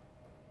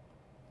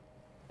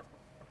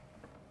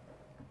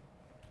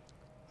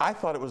 I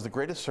thought it was the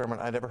greatest sermon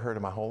I'd ever heard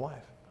in my whole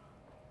life.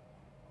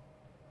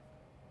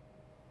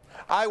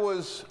 I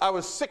was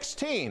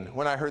 16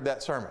 when I heard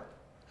that sermon.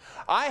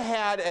 I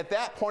had, at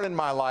that point in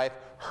my life,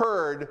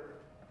 heard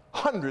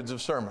hundreds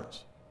of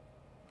sermons.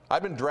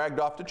 I'd been dragged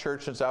off to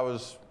church since I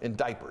was in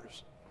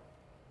diapers.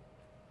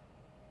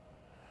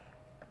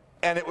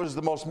 And it was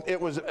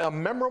a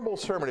memorable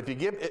sermon. If you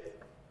give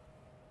it,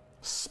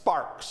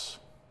 Sparks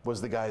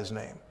was the guy's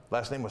name.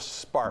 Last name was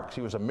Sparks.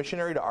 He was a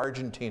missionary to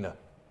Argentina.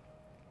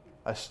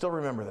 I still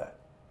remember that.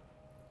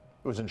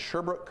 It was in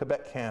Sherbrooke,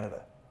 Quebec,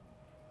 Canada.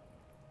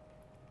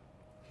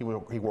 He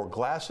wore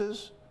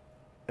glasses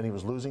and he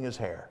was losing his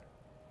hair.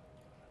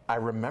 I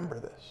remember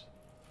this.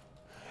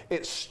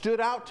 It stood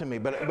out to me,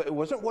 but it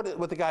wasn't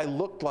what the guy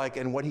looked like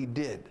and what he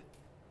did.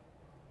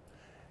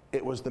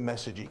 It was the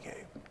message he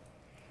gave.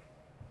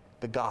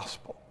 The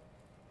gospel.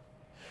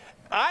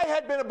 I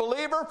had been a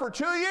believer for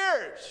 2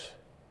 years.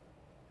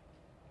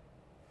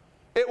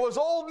 It was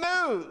old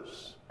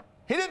news.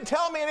 He didn't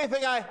tell me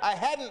anything I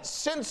hadn't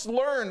since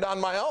learned on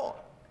my own.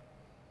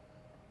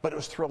 But it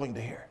was thrilling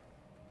to hear.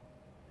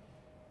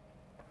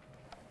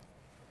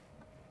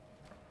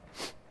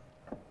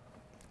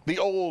 The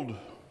old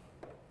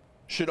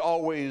should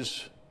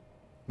always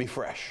be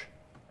fresh.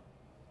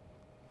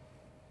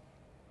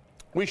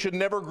 We should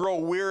never grow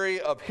weary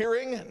of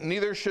hearing,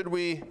 neither should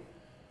we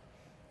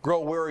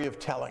grow weary of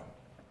telling.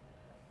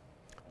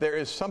 there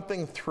is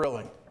something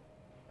thrilling.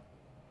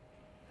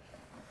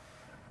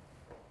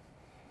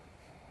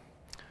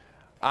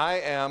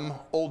 I am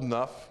old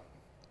enough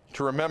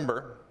to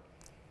remember,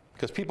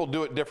 because people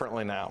do it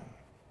differently now.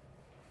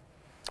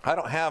 I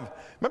don't have,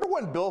 remember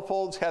when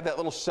billfolds had that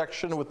little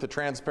section with the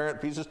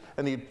transparent pieces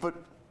and you'd put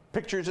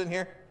pictures in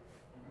here?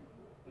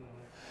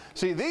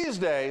 See, these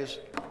days,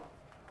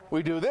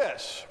 we do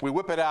this. We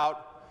whip it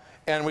out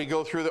and we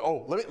go through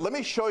let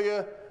me show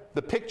you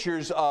the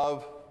pictures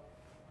of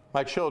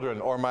my children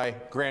or my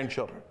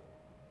grandchildren.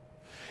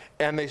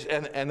 And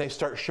they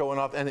start showing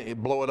off, and they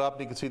blow it up,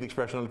 and you can see the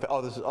expression on the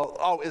face.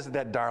 Isn't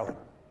that darling?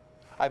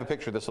 I have a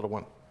picture of this little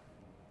one.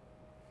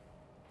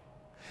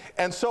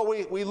 And so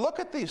we look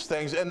at these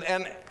things,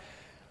 and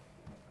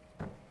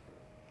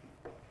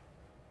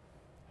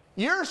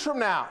years from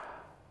now,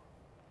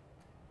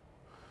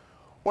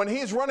 when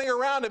he's running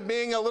around and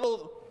being a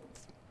little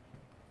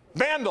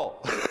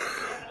vandal.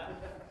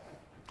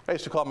 I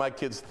used to call my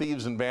kids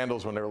thieves and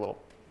vandals when they were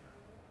little,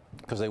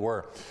 because they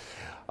were.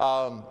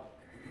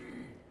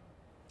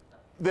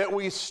 That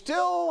we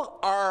still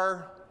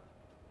are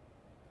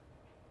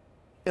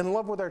in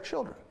love with our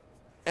children,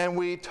 and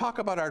we talk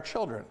about our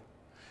children,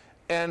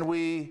 and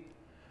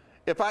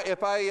if I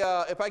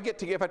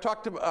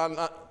talk to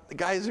the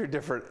guys are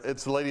different.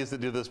 It's the ladies that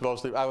do this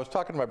mostly. I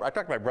talked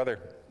to my brother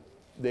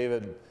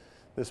David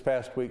this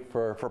past week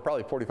for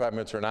probably 45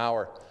 minutes or an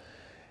hour,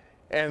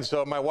 and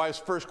so my wife's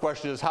first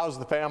question is, "How's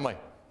the family?"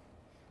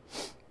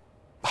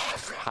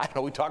 I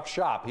know, we talk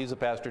shop. He's a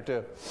pastor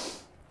too.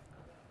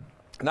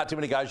 Not too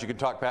many guys you can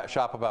talk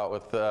shop about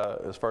with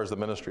as far as the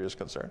ministry is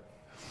concerned.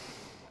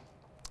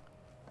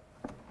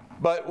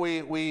 But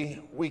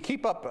we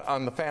keep up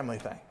on the family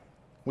thing.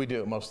 We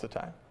do most of the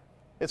time.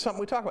 It's something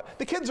we talk about.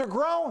 The kids are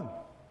grown.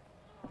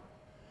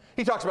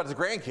 He talks about his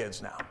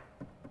grandkids now.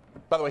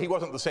 By the way, he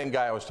wasn't the same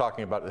guy I was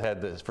talking about that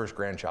had his first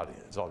grandchild,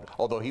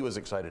 although he was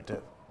excited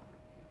too.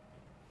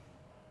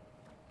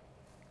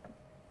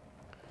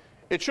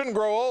 It shouldn't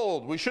grow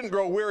old. We shouldn't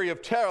grow weary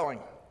of telling.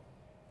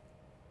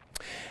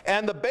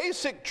 And the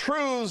basic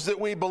truths that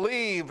we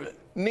believe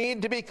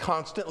need to be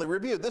constantly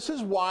reviewed. This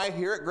is why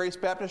here at Grace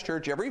Baptist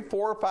Church, every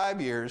 4 or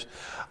 5 years,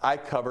 I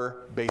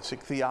cover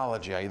basic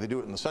theology. I either do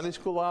it in the Sunday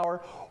school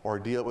hour or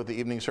deal with the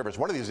evening service.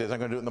 One of these days I'm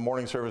going to do it in the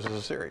morning service as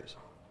a series.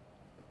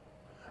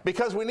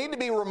 Because we need to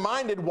be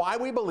reminded why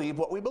we believe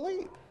what we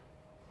believe.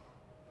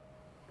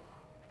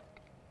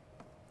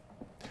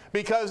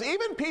 Because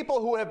even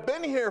people who have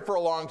been here for a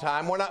long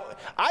time, when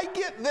I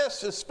get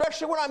this,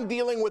 especially when I'm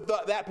dealing with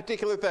that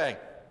particular thing.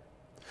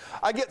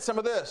 I get some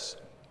of this.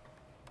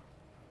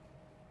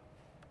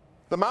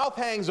 The mouth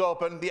hangs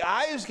open, the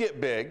eyes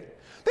get big.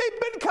 They've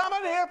been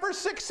coming here for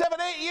 6, 7,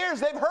 8 years.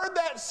 They've heard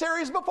that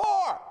series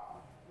before.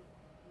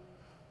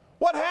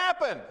 What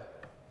happened?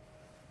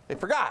 They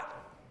forgot.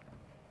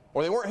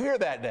 Or they weren't here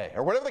that day,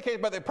 or whatever the case,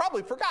 but they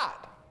probably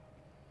forgot.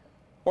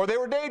 Or they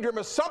were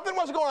daydreaming. Something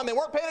was going on. They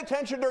weren't paying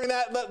attention during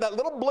that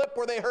little blip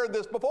where they heard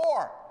this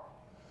before.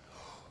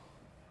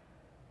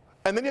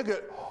 And then you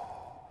get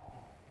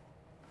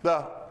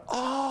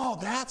oh,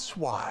 that's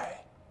why.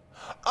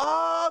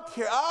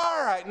 Okay,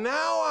 all right,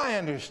 now I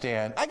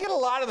understand. I get a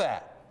lot of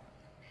that.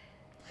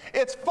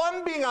 It's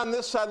fun being on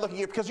this side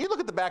looking at, because you look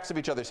at the backs of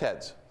each other's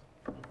heads.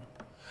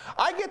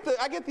 I get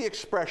the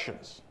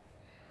expressions.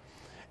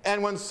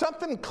 And when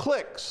something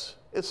clicks,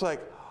 it's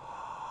like,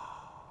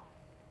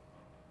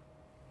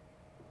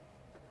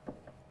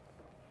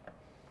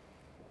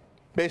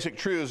 basic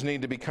truths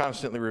need to be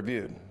constantly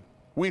reviewed.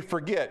 We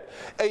forget.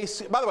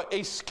 By the way,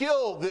 a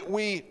skill that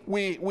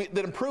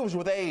that improves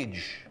with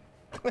age.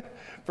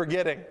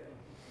 Forgetting.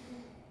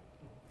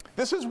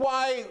 This is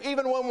why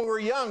even when we were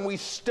young, we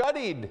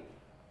studied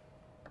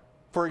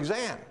for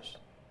exams.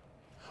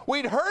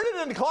 We'd heard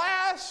it in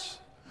class.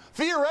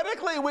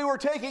 Theoretically, we were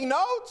taking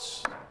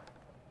notes.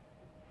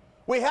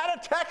 We had a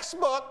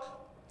textbook.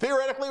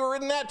 Theoretically, we were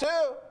reading that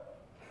too.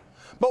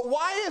 But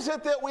why is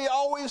it that we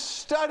always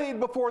studied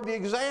before the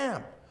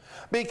exam?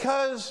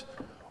 Because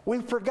we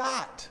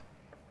forgot,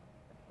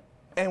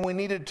 and we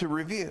needed to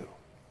review.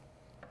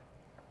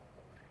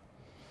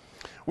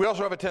 We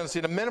also have a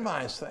tendency to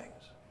minimize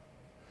things.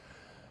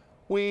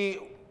 We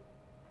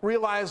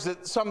realize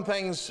that some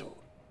things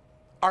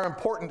are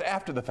important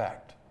after the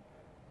fact.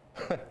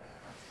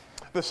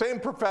 The same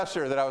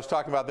professor that I was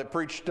talking about that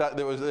preached,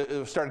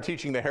 started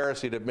teaching the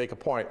heresy to make a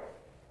point,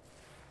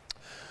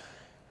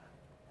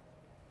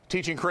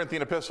 teaching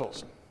Corinthian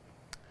epistles.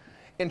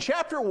 In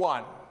chapter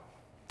 1,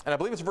 and I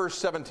believe it's verse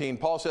 17,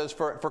 Paul says,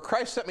 For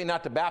Christ sent me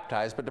not to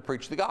baptize, but to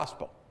preach the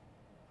gospel.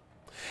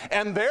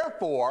 And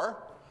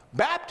therefore,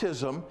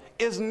 baptism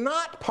is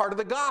not part of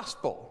the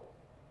gospel.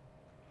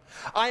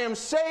 I am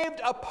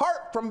saved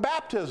apart from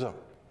baptism.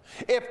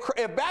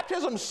 If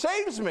baptism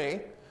saves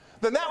me,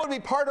 then that would be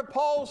part of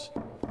Paul's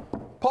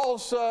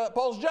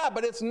job,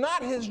 but it's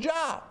not his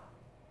job.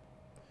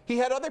 He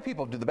had other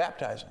people do the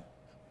baptizing.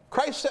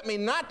 Christ sent me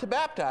not to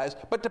baptize,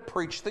 but to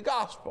preach the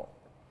gospel.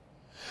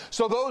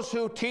 So those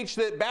who teach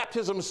that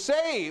baptism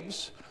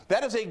saves,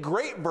 that is a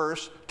great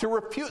verse to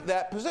refute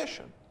that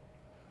position.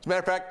 As a matter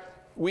of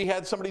fact, we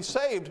had somebody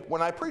saved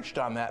when I preached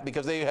on that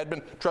because they had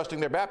been trusting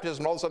their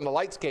baptism, and all of a sudden the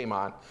lights came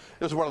on.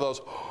 It was one of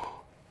those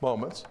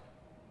moments,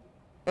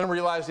 and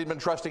realized he'd been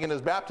trusting in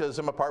his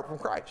baptism apart from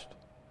Christ.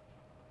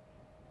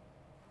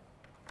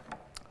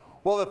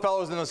 Well, the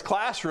fellow's in his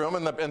classroom,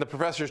 and the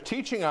professor's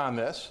teaching on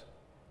this,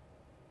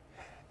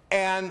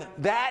 and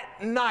that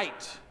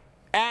night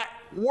at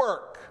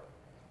work,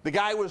 the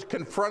guy was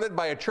confronted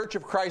by a Church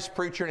of Christ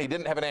preacher, and he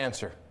didn't have an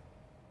answer.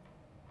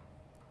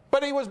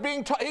 But he was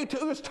being taught, he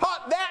was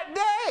taught that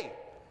day.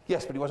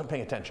 Yes, but he wasn't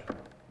paying attention.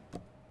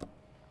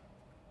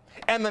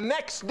 And the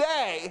next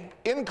day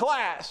in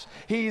class,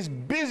 he's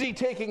busy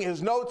taking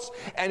his notes,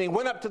 and he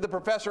went up to the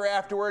professor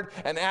afterward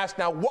and asked,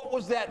 now, what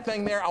was that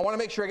thing there? I want to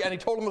make sure, and he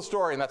told him the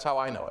story, and that's how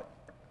I know it.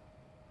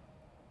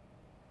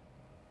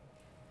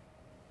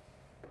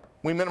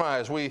 We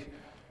minimize, we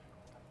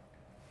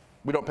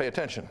don't pay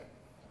attention.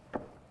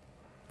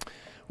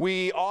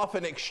 We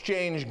often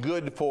exchange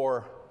good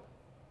for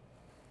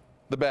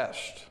the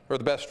best, or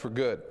the best for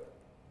good.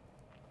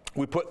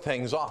 We put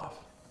things off.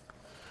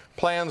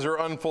 Plans are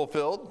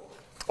unfulfilled.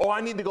 Oh,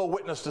 I need to go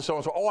witness to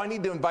so-and-so. Oh, I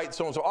need to invite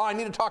so-and-so. Oh, I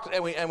need to talk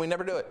to, and we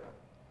never do it.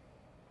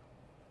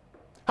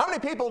 How many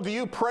people do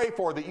you pray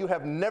for that you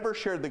have never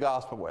shared the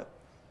gospel with?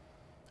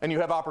 And you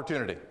have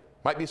opportunity.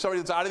 Might be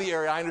somebody that's out of the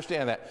area, I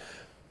understand that.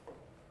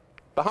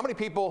 But how many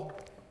people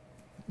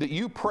that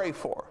you pray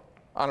for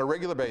on a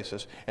regular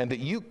basis and that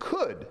you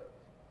could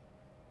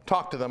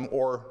talk to them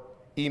or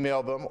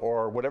email them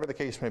or whatever the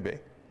case may be,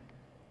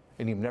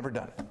 and you've never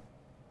done it?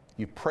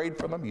 You've prayed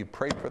for them, you've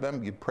prayed for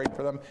them, you've prayed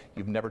for them,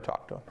 you've never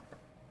talked to them.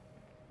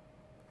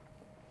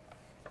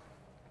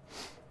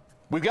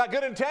 We've got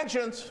good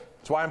intentions,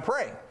 that's why I'm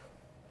praying.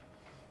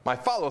 My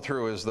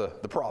follow-through is the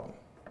problem.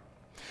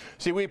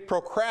 See, we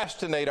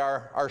procrastinate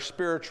our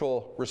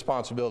spiritual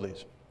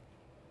responsibilities.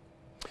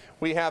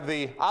 We have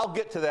the, I'll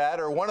get to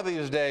that, or one of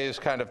these days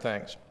kind of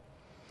things.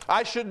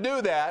 I should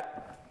do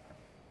that,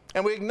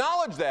 and we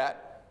acknowledge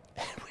that,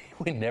 and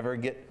we never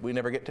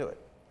get to it.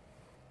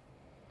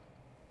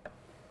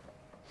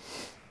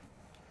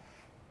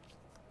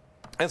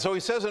 And so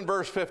he says in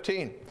verse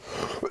 15,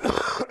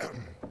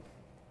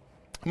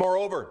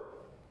 moreover,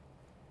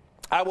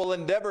 I will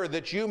endeavor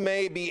that you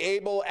may be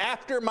able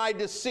after my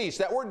decease.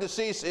 That word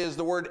decease is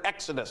the word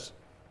exodus.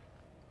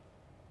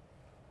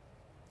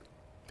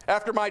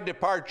 After my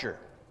departure.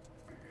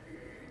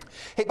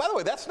 Hey, by the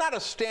way, that's not a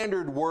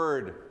standard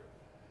word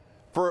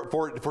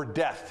for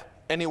death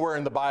anywhere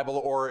in the Bible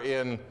or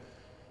in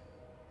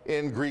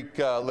Greek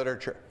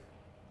literature.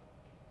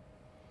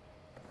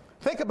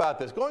 Think about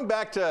this. Going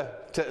back to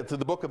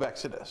the book of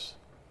Exodus,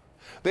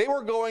 they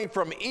were going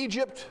from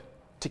Egypt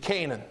to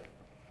Canaan.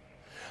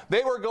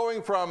 They were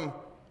going from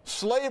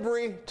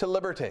slavery to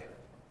liberty.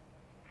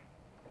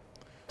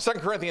 2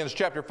 Corinthians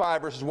chapter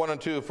 5, verses 1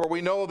 and 2, for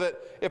we know that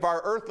if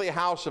our earthly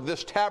house of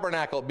this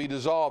tabernacle be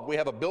dissolved, we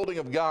have a building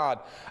of God,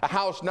 a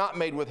house not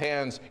made with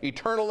hands,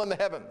 eternal in the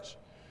heavens.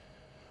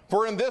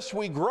 For in this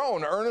we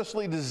groan,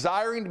 earnestly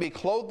desiring to be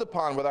clothed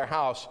upon with our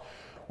house,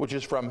 which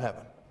is from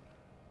heaven.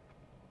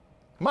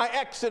 My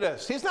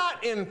exodus. He's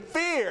not in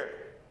fear.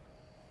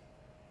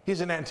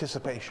 He's in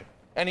anticipation.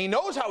 And he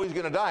knows how he's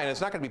going to die, and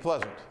it's not going to be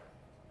pleasant.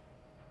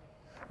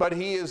 But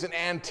he is in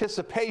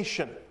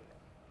anticipation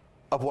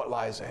of what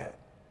lies ahead.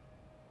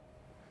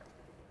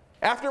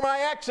 After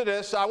my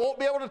exodus, I won't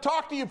be able to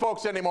talk to you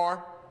folks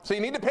anymore. So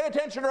you need to pay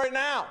attention right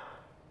now.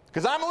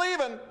 Because I'm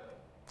leaving.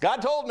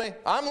 God told me,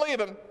 I'm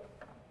leaving.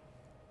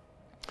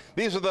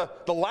 These are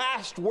the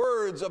last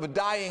words of a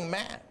dying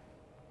man.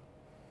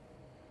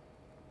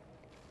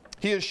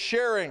 He is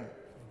sharing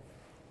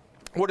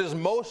what is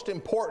most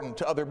important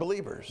to other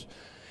believers.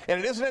 And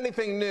it isn't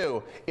anything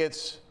new.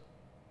 It's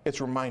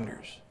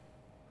reminders.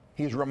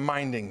 He's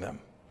reminding them.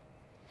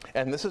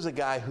 And this is a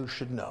guy who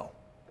should know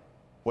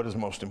what is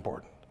most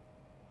important.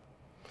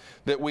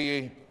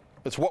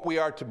 It's what we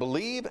are to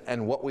believe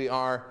and what we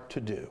are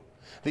to do.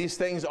 These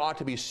things ought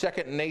to be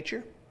second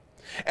nature.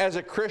 As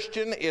a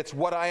Christian, it's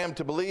what I am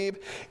to believe.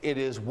 It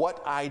is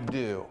what I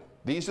do.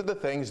 These are the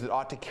things that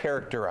ought to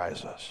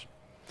characterize us.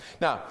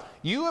 Now,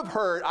 you have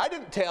heard, I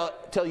didn't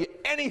tell you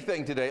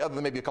anything today other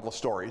than maybe a couple of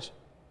stories.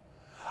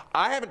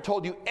 I haven't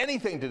told you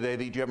anything today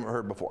that you haven't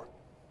heard before.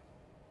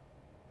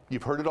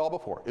 You've heard it all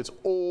before. It's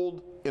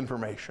old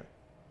information.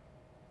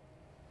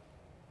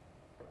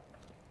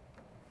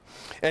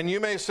 And you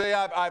may say,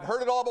 I've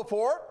heard it all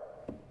before.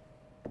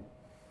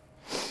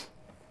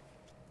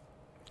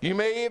 You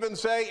may even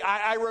say,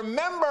 I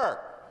remember.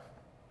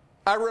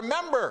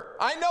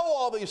 I know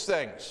all these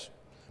things.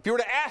 If you were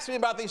to ask me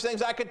about these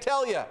things, I could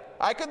tell you.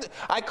 I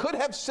could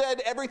have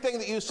said everything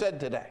that you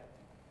said today.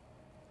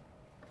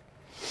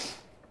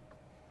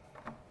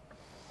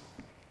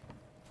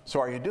 So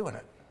are you doing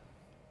it?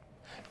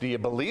 Do you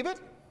believe it?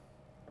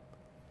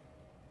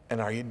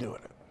 And are you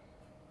doing it?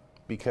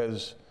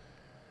 Because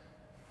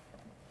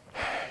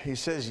he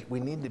says we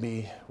need to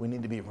be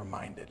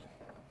reminded.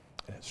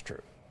 And it's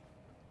true.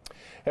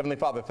 Heavenly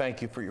Father,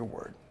 thank you for your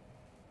word.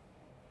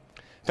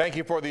 Thank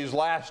you for these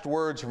last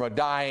words from a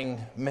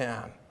dying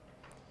man.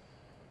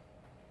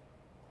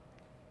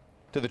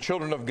 to the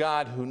children of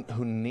God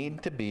who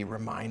need to be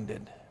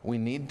reminded. We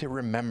need to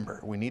remember.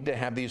 We need to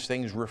have these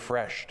things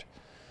refreshed.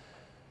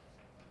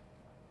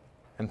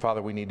 And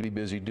Father, we need to be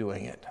busy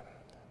doing it.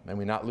 May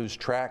we not lose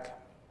track.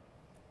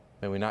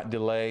 May we not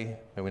delay.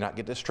 May we not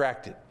get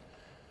distracted.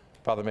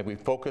 Father, may we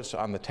focus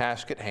on the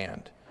task at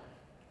hand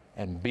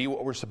and be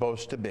what we're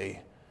supposed to be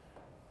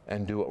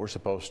and do what we're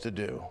supposed to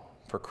do.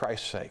 For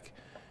Christ's sake,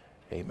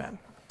 amen.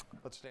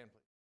 Let's stand, please.